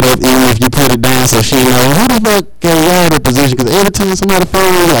phone light up even if you put it down so she know. Who the fuck gave y'all that position? Because every time somebody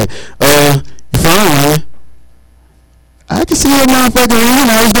phone is like, your phone ring. I can see a motherfucker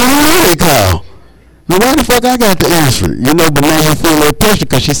ring. I was going to really call. Now why the fuck I got to answer it? You know, but now you feel a little pressure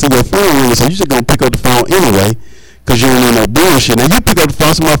because she see your phone ring, so you just going to pick up the phone anyway because you don't need no bullshit. Now you pick up the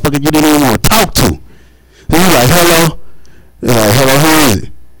phone, some motherfucker you didn't even want to talk to. Then you like, hello? You're like, hello, who is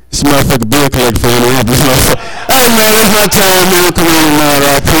it? It's a motherfucking bill collector for Indianapolis. Hey man, it's my time, man. Come on, man.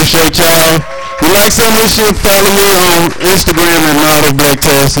 I appreciate y'all. If you like some of this shit, follow me on Instagram at Nardo Black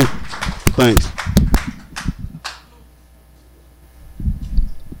Tassie. Thanks.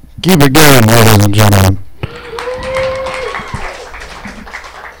 Keep it going, ladies and gentlemen.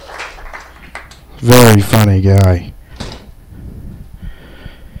 Very funny guy.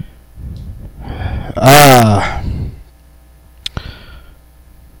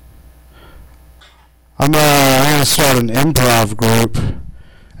 I'm gonna start an improv group,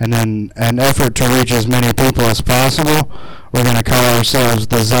 and in an effort to reach as many people as possible, we're gonna call ourselves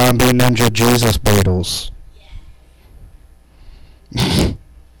the Zombie Ninja Jesus Beatles.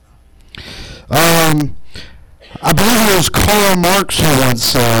 I believe it was Karl Marx who once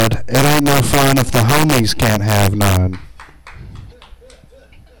said, "It ain't no fun if the homies can't have none."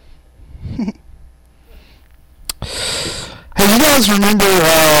 Hey, you guys remember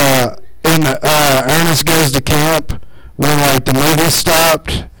in Ernest Goes to Camp when like the movie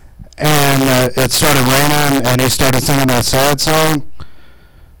stopped and it started raining and he started singing that sad song?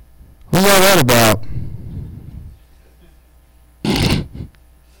 What's all that about?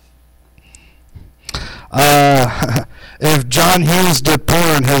 If John Hughes did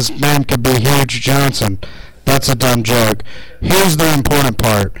porn, his name could be Huge Johnson. That's a dumb joke. Here's the important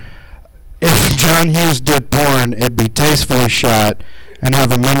part. If John Hughes did porn, it'd be tastefully shot and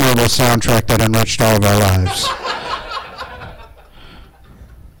have a memorable soundtrack that enriched all of our lives.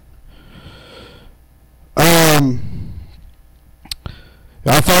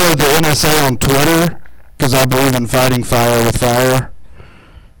 I follow the NSA on Twitter because I believe in fighting fire with fire.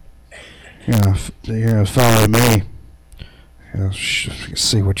 Follow me.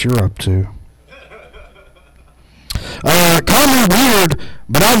 See what you're up to. Call me weird,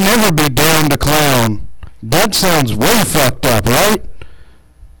 but I'll never be down to clown. That sounds way fucked up, right?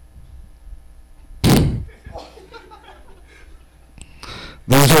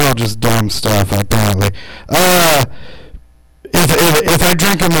 Those are all just dumb stuff, apparently. If I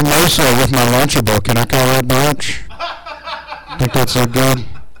drink a mimosa with my Lunchable, can I call that brunch? Think that's so good?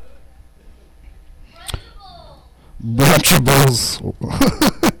 Brunchables.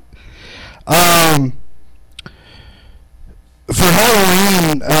 For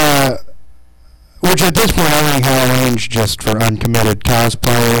Halloween, which at this point I think Halloween's just for uncommitted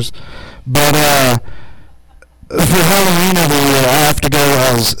cosplayers, but for Halloween every year I have to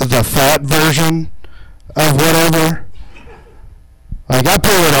go as the fat version of whatever. Like, I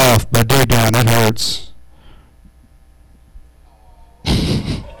pull it off, but deep down it hurts.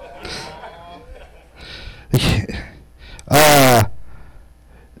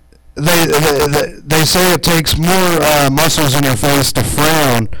 They say it takes more muscles in your face to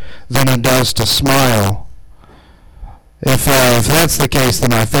frown than it does to smile. If that's the case, then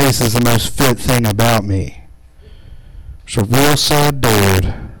my face is the most fit thing about me. It's a real sad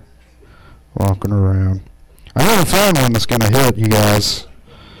dude walking around. I haven't found one that's gonna hit you guys.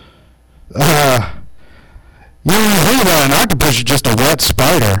 You think about an octopus is just a wet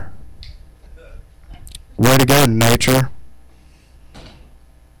spider. Way to go, nature.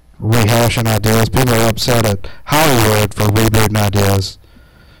 Rehashing ideas. People are upset at Hollywood for rebooting ideas.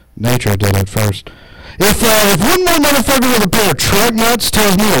 Nature did it first. If one more motherfucker with a pair of truck nuts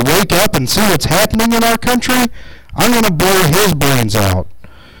tells me to wake up and see what's happening in our country, I'm gonna blow his brains out.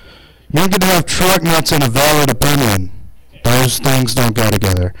 You don't get to have truck nuts and a valid opinion. Those things don't go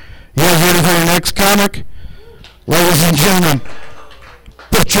together. You guys ready for the next comic? Ladies and gentlemen,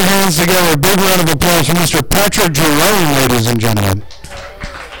 put your hands together. Big round of applause for Mr. Patrick Jerome, ladies and gentlemen.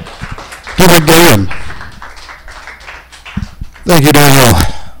 Give it going. Thank you, Daniel.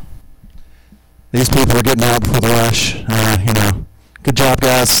 These people are getting out before the rush. Good job,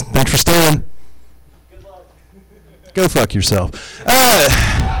 guys. Thanks for staying. Good luck. Go fuck yourself.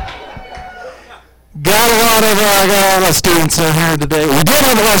 Got a lot of students out here today. We did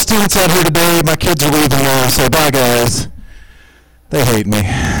have a lot of students out here today. My kids are leaving now, so bye, guys. They hate me.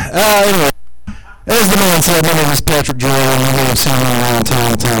 Anyway, as the man said, my name is Patrick Joel, and you may have seen me around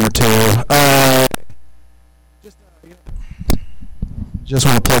town a time or two. Just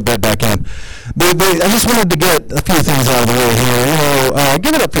want to plug that back in. But I just wanted to get a few things out of the way here.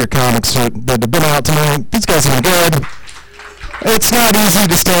 Give it up for your comics that have been out tonight. These guys are good. It's not easy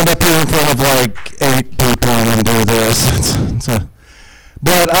to stand up here in front of like 8 people and do this.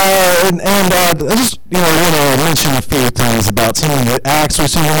 But I just want to mention a few things about some of the acts we're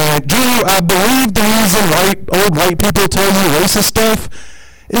seeing tonight. Drew, I believe the reason old white people tell you racist stuff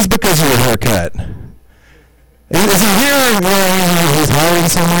is because of your haircut. Is he here? He's hiding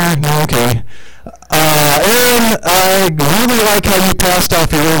somewhere? No, okay. And I really like how you passed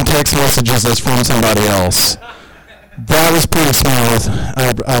off your own text messages as from somebody else. That was pretty smooth.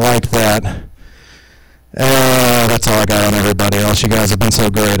 I liked that. That's all I got on everybody else. You guys have been so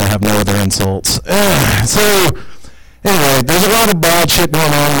great. I have no other insults. So, anyway, there's a lot of bad shit going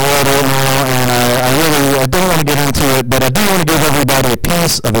on in the world right now, and I don't want to get into it, but I do want to give everybody a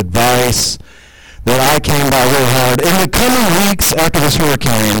piece of advice that I came by really hard. In the coming weeks after this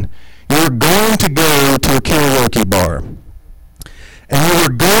hurricane, you're going to go to a karaoke bar. And you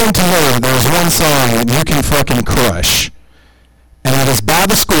are going to know there's one song that you can fucking crush. And it is by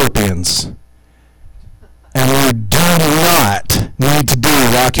the Scorpions. And we do not need to do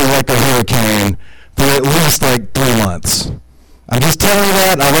Rock You Like a Hurricane for at least like 3 months. I'm just telling you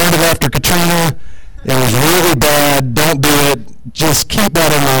that. I learned it after Katrina. It was really bad. Don't do it. Just keep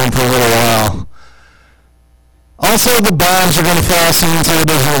that in mind for a little while. Also, the bombs are going to fall soon, so it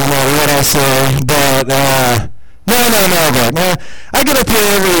doesn't really matter what I say. But, No. I get up here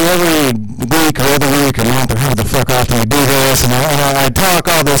every week or every week or month or however the fuck often we do this, and I talk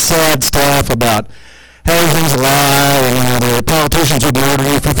all this sad stuff about how everything's a lie, and the politicians would murder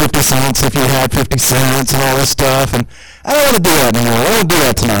you for 50 cents if you had 50 cents and all this stuff, and I don't want to do that anymore. I don't want to do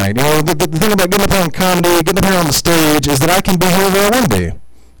that tonight. The thing about getting up here on comedy, getting up here on the stage, is that I can be whoever I want to be.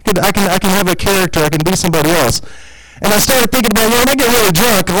 I can have a character. I can be somebody else. And I started thinking about, when I get really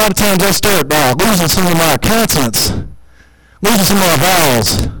drunk, a lot of times I start losing some of my consonants, losing some of my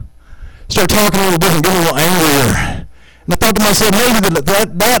vowels, start talking a little different, getting a little angrier. And I thought to myself, maybe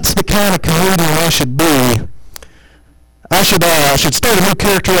that's the kind of comedian I should be. I should start a new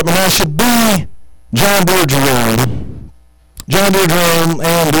character up, and I should be John Deere Jerome. John Deere Jerome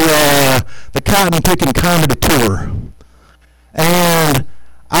and the Cotton Picking Comedy Tour. And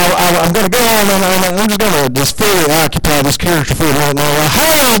I'm going to go on, and I'm just going to just fully occupy this character for a minute now.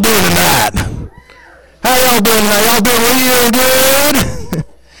 How y'all doing tonight? How y'all doing tonight? Y'all doing real good?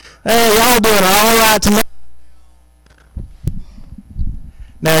 Hey, y'all doing all right tonight?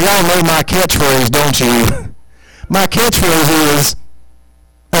 Now, y'all know my catchphrase, don't you? My catchphrase is,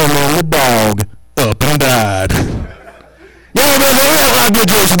 "Oh man, the dog up and died." Y'all been there? A lot of good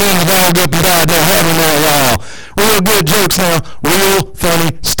jokes about the dog up and died now, haven't there, y'all? Real good jokes now. Real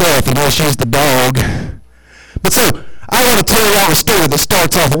funny stuff. You know, she's the dog. But so, I want to tell y'all a story that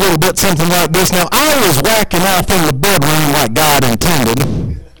starts off a little bit something like this. Now, I was whacking off in the bedroom like God intended.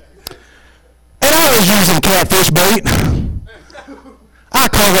 And I was using catfish bait. I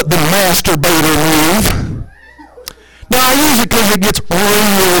call it the masturbator move. Now, I use it because it gets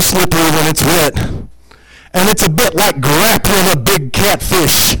real slippery when it's wet. And it's a bit like grappling a big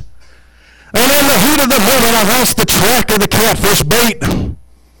catfish. And in the heat of the moment, I lost the track of the catfish bait. And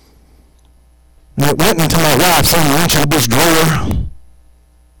it went into my wife's unmentionable's drawer.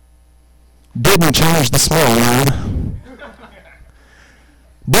 Didn't change the smell, man.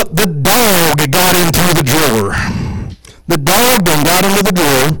 But the dog got into the drawer. The dog done got into the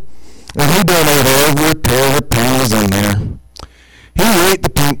drawer, and he done ate every pair of panties in there. He ate the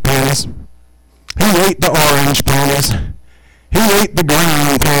pink panties. He ate the orange panties. He ate the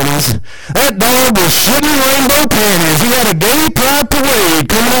green panties. That dog was shitting rainbow panties. He had a gay pride parade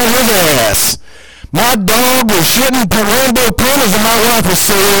coming out of his ass. My dog was shitting rainbow panties, and my wife was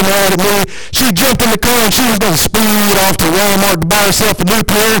so mad at me. She jumped in the car and she was going to speed off to Walmart to buy herself a new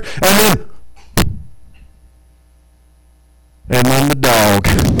pair, and then the dog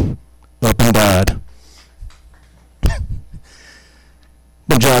up and died.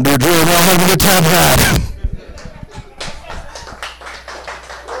 But John Deere Drill, y'all having a good time tonight.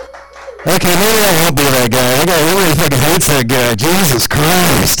 Okay, maybe I won't be that guy. That guy really fucking hates that guy. Jesus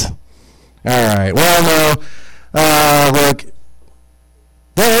Christ. Alright, well, no. Look,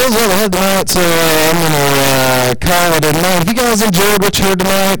 that is all I had tonight, so I'm going to call it a night. If you guys enjoyed what you heard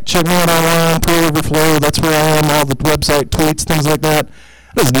tonight, check me out online, Pro Overflow. That's where I am, all the website tweets, things like that.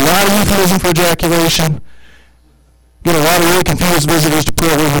 That is not a euphemism for ejaculation. Get a lot of really confused visitors to Pro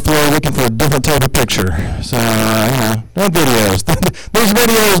Overflow looking for a different type of picture. So, no videos. There's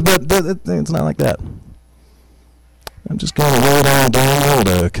videos, but it's not like that. I'm just going to wait on Daniel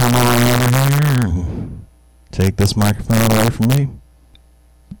to come on over here and take this microphone away from me.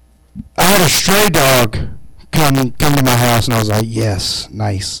 I had a stray dog come to my house, and I was like, yes,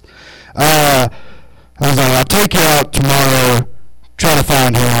 nice. I was like, I'll take you out tomorrow, try to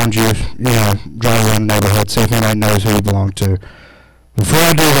find him around you, drive around the neighborhood, see if anybody knows who you belong to. Before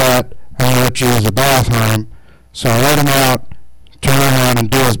I do that, I'm going to let you use the bathroom. So I let him out, turn around, and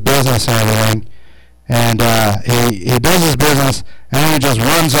do his business and everything. And he does his business, and then he just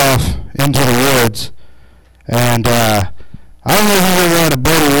runs off into the woods. And I don't know if you've ever had a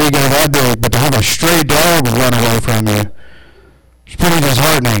buddy where you go that big, but to have a stray dog run away from you, it's pretty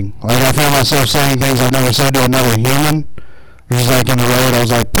disheartening. Like, I found myself saying things I've never said to another human. Just like in the road, I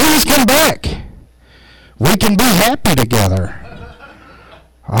was like, please come back. We can be happy together.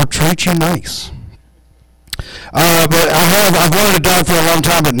 I'll treat you nice. But I've wanted a dog for a long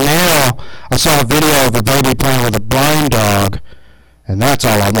time, but now I saw a video of a baby playing with a blind dog, and that's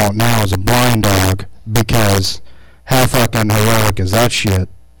all I want now is a blind dog, because how fucking heroic is that shit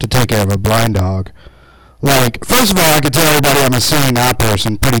to take care of a blind dog? Like, first of all, I could tell everybody I'm a seeing eye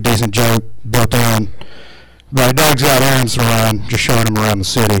person, pretty decent joke built in. But dog's got errands to run, just showing him around the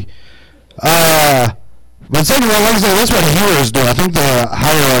city. But second of all, like I said, that's what heroes do. I think the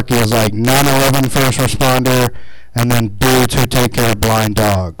hierarchy is like 9/11 first responder, and then dudes who take care of blind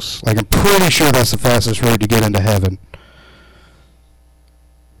dogs. Like, I'm pretty sure that's the fastest road to get into heaven.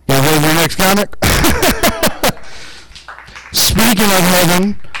 You ready for your next comic? Speaking of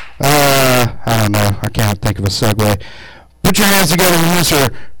heaven, I don't know. I can't think of a segue. Put your hands together for Mr.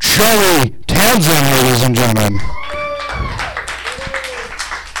 Charlie Townsend, ladies and gentlemen.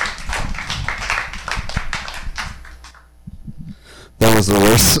 That was the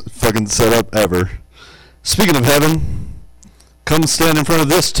worst fucking setup ever. Speaking of heaven, come stand in front of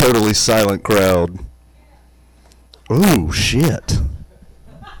this totally silent crowd. Ooh, shit.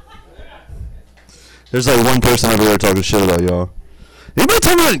 There's like one person over there talking shit about y'all. Anybody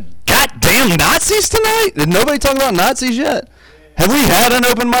talking about goddamn Nazis tonight? Did nobody talk about Nazis yet? Have we had an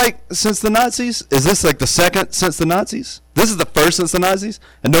open mic since the Nazis? Is this like the second since the Nazis? This is the first since the Nazis?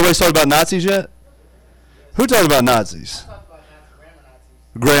 And nobody's talked about Nazis yet? Who talked about Nazis?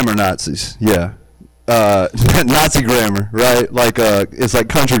 Grammar Nazis, yeah. Nazi grammar, right? Like it's like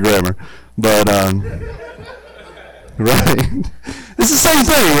country grammar, but right. It's the same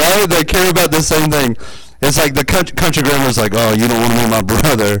thing, right? They care about the same thing. It's like the country grammar is like, oh, you don't want to meet my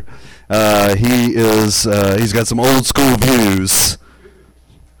brother. He's got some old school views.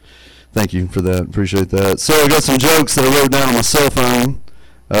 Thank you for that. Appreciate that. So I got some jokes that I wrote down on my cell phone.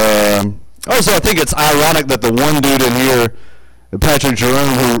 Also, I think it's ironic that the one dude in here, Patrick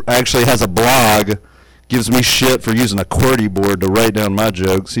Jerome, who actually has a blog, gives me shit for using a QWERTY board to write down my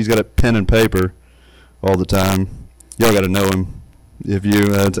jokes. He's got a pen and paper all the time. Y'all got to know him. If you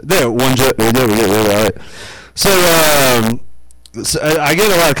there, one joke. There we go. All right. So, I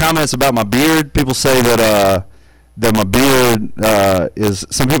get a lot of comments about my beard. People say that my beard is.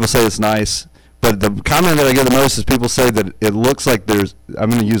 Some people say it's nice, but the comment that I get the most is people say that it looks like there's. I'm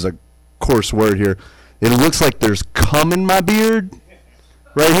going to use a coarse word here. It looks like there's cum in my beard,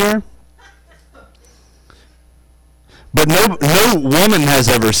 right here. But no woman has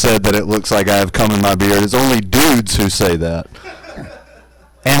ever said that it looks like I have cum in my beard. It's only dudes who say that.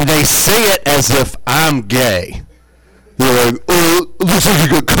 And they say it as if I'm gay. They're like, oh, it looks like you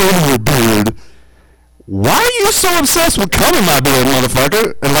got cum in your beard. Why are you so obsessed with cum in my beard,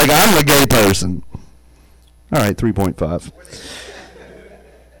 motherfucker? And like I'm the gay person. All right, 3.5.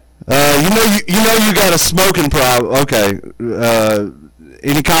 You know you got a smoking problem. Okay.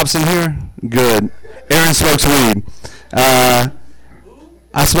 Any cops in here? Good. Aaron smokes weed.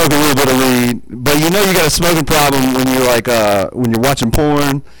 I smoke a little bit of weed, but you know you got a smoking problem when you're like when you're watching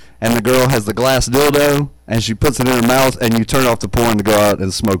porn and the girl has the glass dildo and she puts it in her mouth and you turn off the porn to go out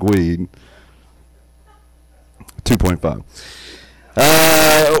and smoke weed. 2.5.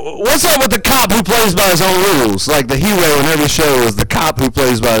 What's up with the cop who plays by his own rules? Like the hero in every show is the cop who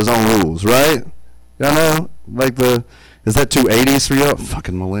plays by his own rules, right? Y'all know? Like is that 280s for y'all?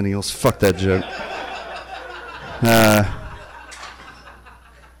 Fucking millennials. Fuck that joke.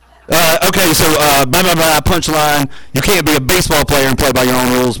 Okay, so punchline. You can't be a baseball player and play by your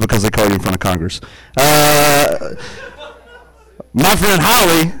own rules because they call you in front of Congress. My friend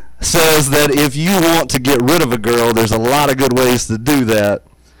Holly says that if you want to get rid of a girl, there's a lot of good ways to do that,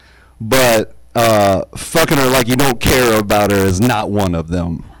 but fucking her like you don't care about her is not one of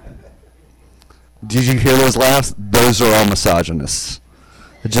them. Did you hear those laughs? Those are all misogynists.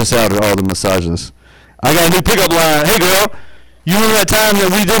 It just outed all the misogynists. I got a new pickup line. Hey girl, you remember that time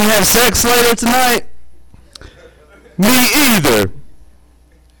that we didn't have sex later tonight? Me either.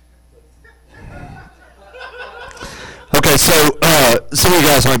 Okay, so some of you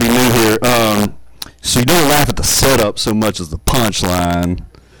guys might be new here. So you don't laugh at the setup so much as the punchline.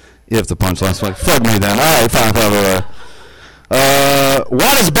 If the punchline's funny. Fuck me then. All right, fine.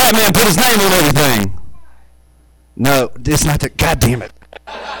 Why does Batman put his name on everything? No, it's not that. God damn it.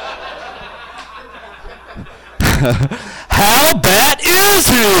 How bad is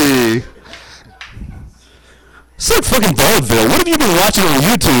he? It's like fucking vaudeville. What have you been watching on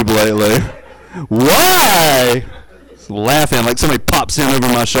YouTube lately? Why? Laughing like somebody pops in over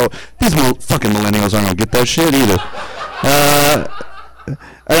my shoulder. These fucking millennials aren't gonna get that shit either.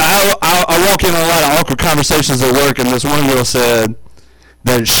 I walk in on a lot of awkward conversations at work, and this one girl said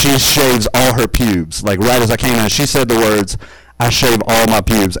that she shaves all her pubes. Like right as I came in, she said the words, "I shave all my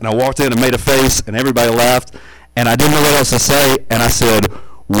pubes." And I walked in and made a face, and everybody laughed, and I didn't know what else to say, and I said,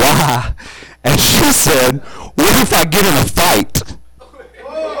 "Why?" And she said, "What if I get in a fight?"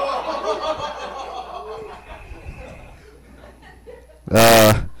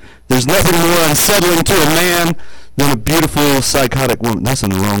 There's nothing more unsettling to a man than a beautiful psychotic woman. That's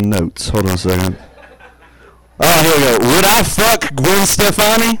in the wrong notes. Hold on a second. Oh, here we go. Would I fuck Gwen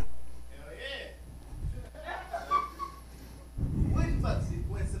Stefani?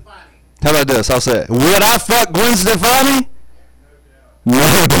 How about this? I'll say it. Would I fuck Gwen Stefani?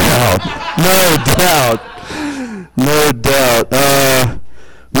 No doubt. No doubt. No doubt.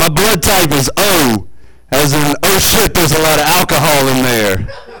 My blood type is O. As in, oh shit, there's a lot of alcohol in there.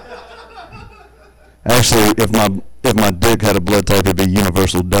 Actually, if my dick had a blood type, it'd be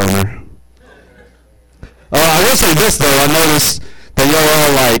universal donor. I will say this though, I noticed that y'all are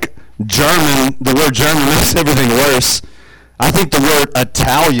all like German. The word German makes everything worse. I think the word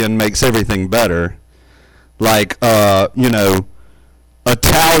Italian makes everything better. Like,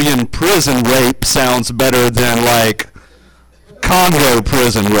 Italian prison rape sounds better than like Congo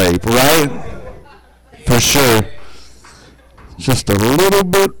prison rape, right? For sure. Just a little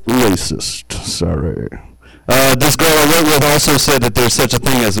bit racist. Sorry. This girl I wrote with also said that there's such a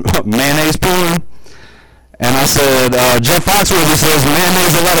thing as mayonnaise porn. And I said, Jeff Foxworthy says, man,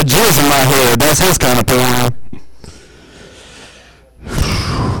 there's a lot of jizz in my head. That's his kind of porn.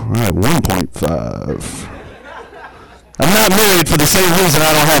 All right, 1.5. I'm not married for the same reason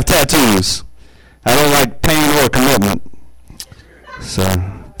I don't have tattoos. I don't like pain or commitment. So,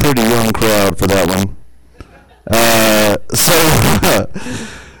 pretty young crowd for that one.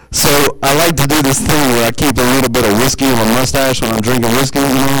 So I like to do this thing where I keep a little bit of whiskey in my mustache when I'm drinking whiskey, you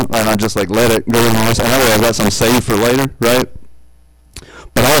know, and I just like let it go in my mustache. And that way I got some saved for later, right?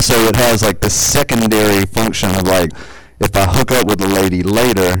 But also it has like the secondary function of like, if I hook up with a lady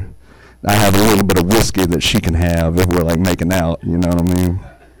later, I have a little bit of whiskey that she can have if we're like making out, you know what I mean?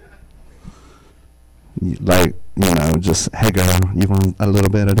 Like, you know, just, hey girl, you want a little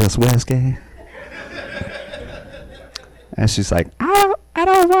bit of this whiskey? And she's like, I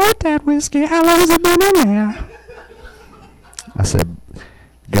don't want that whiskey. How long has it been in there? I said,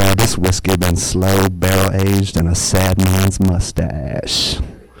 girl, this whiskey been slow barrel aged in a sad man's mustache.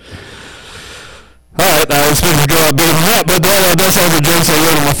 Alright, I was supposed to go out bigger than that, but that's all the jokes I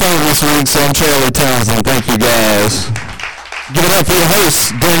wrote on my phone this week, so I'm Charlie Townsend. Thank you guys. Give it up for your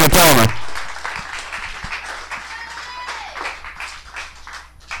host, Daniel Palmer.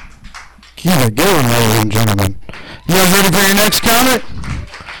 Keep it going, ladies and gentlemen. You guys ready for your next comment?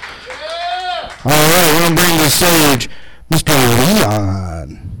 Yeah. All right, we're going to bring to the stage Mr.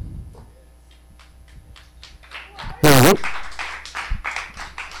 Leon. There we go.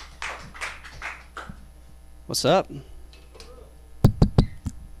 What's up?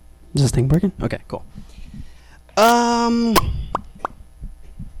 Is this thing working? Okay, cool.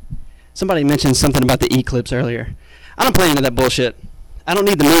 Somebody mentioned something about the eclipse earlier. I don't play into that bullshit. I don't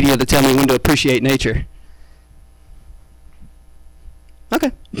need the media to tell me when to appreciate nature.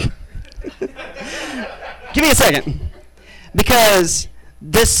 Okay. Give me a second. Because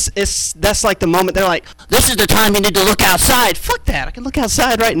that's like the moment they're like, this is the time you need to look outside. Fuck that. I can look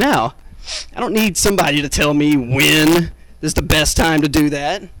outside right now. I don't need somebody to tell me when is the best time to do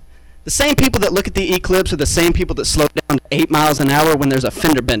that. The same people that look at the eclipse are the same people that slow down to 8 miles an hour when there's a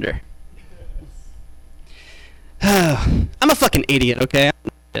fender bender. I'm a fucking idiot, okay?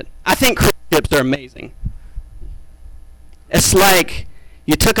 I think cruise ships are amazing. It's like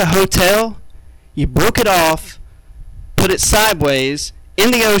you took a hotel, you broke it off, put it sideways in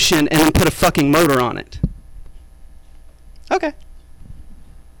the ocean, and then put a fucking motor on it. Okay.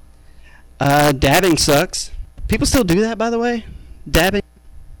 Dabbing sucks. People still do that, by the way? Dabbing?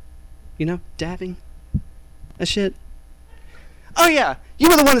 You know, dabbing? That shit. Oh, yeah. You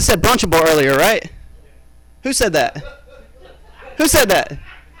were the one that said brunchable earlier, right? Who said that? Who said that?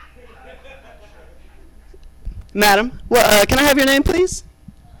 Madam, well, can I have your name, please?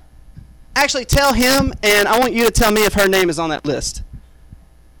 Actually, tell him, and I want you to tell me if her name is on that list.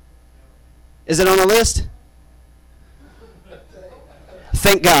 Is it on the list?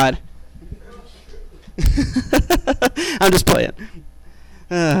 Thank God. I'm just playing.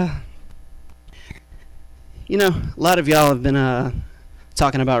 You know, a lot of y'all have been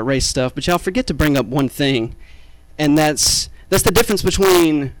talking about race stuff, but y'all forget to bring up one thing, and that's the difference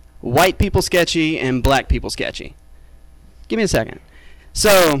between white people sketchy and black people sketchy. Give me a second.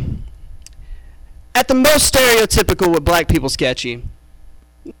 So, at the most stereotypical with black people sketchy,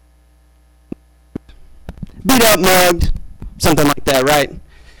 beat up, mugged, something like that, right?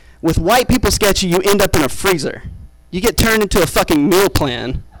 With white people sketchy, you end up in a freezer. You get turned into a fucking meal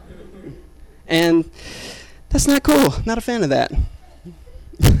plan. And that's not cool. Not a fan of that.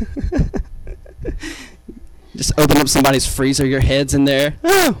 Just open up somebody's freezer, your head's in there.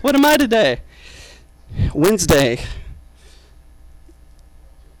 Oh, what am I today? Wednesday.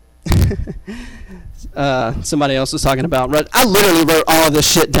 Somebody else was talking about, I literally wrote all of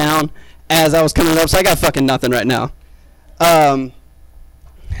this shit down as I was coming up, so I got fucking nothing right now.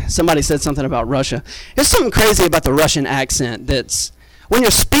 Somebody said something about Russia. There's something crazy about the Russian accent that's, when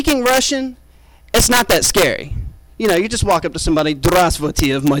you're speaking Russian, it's not that scary. You know, you just walk up to somebody,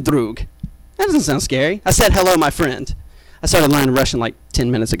 Здравствуйте, мой друг. That doesn't sound scary. I said, hello, my friend. I started learning Russian like 10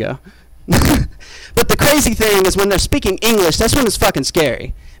 minutes ago. But the crazy thing is when they're speaking English, that's when it's fucking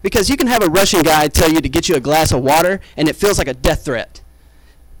scary. Because you can have a Russian guy tell you to get you a glass of water, and it feels like a death threat.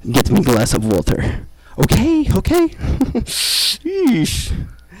 Get me a glass of water. Okay, okay. Yeesh.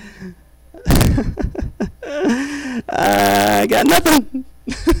 I got nothing.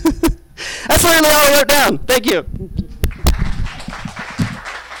 That's literally all I wrote down. Thank you.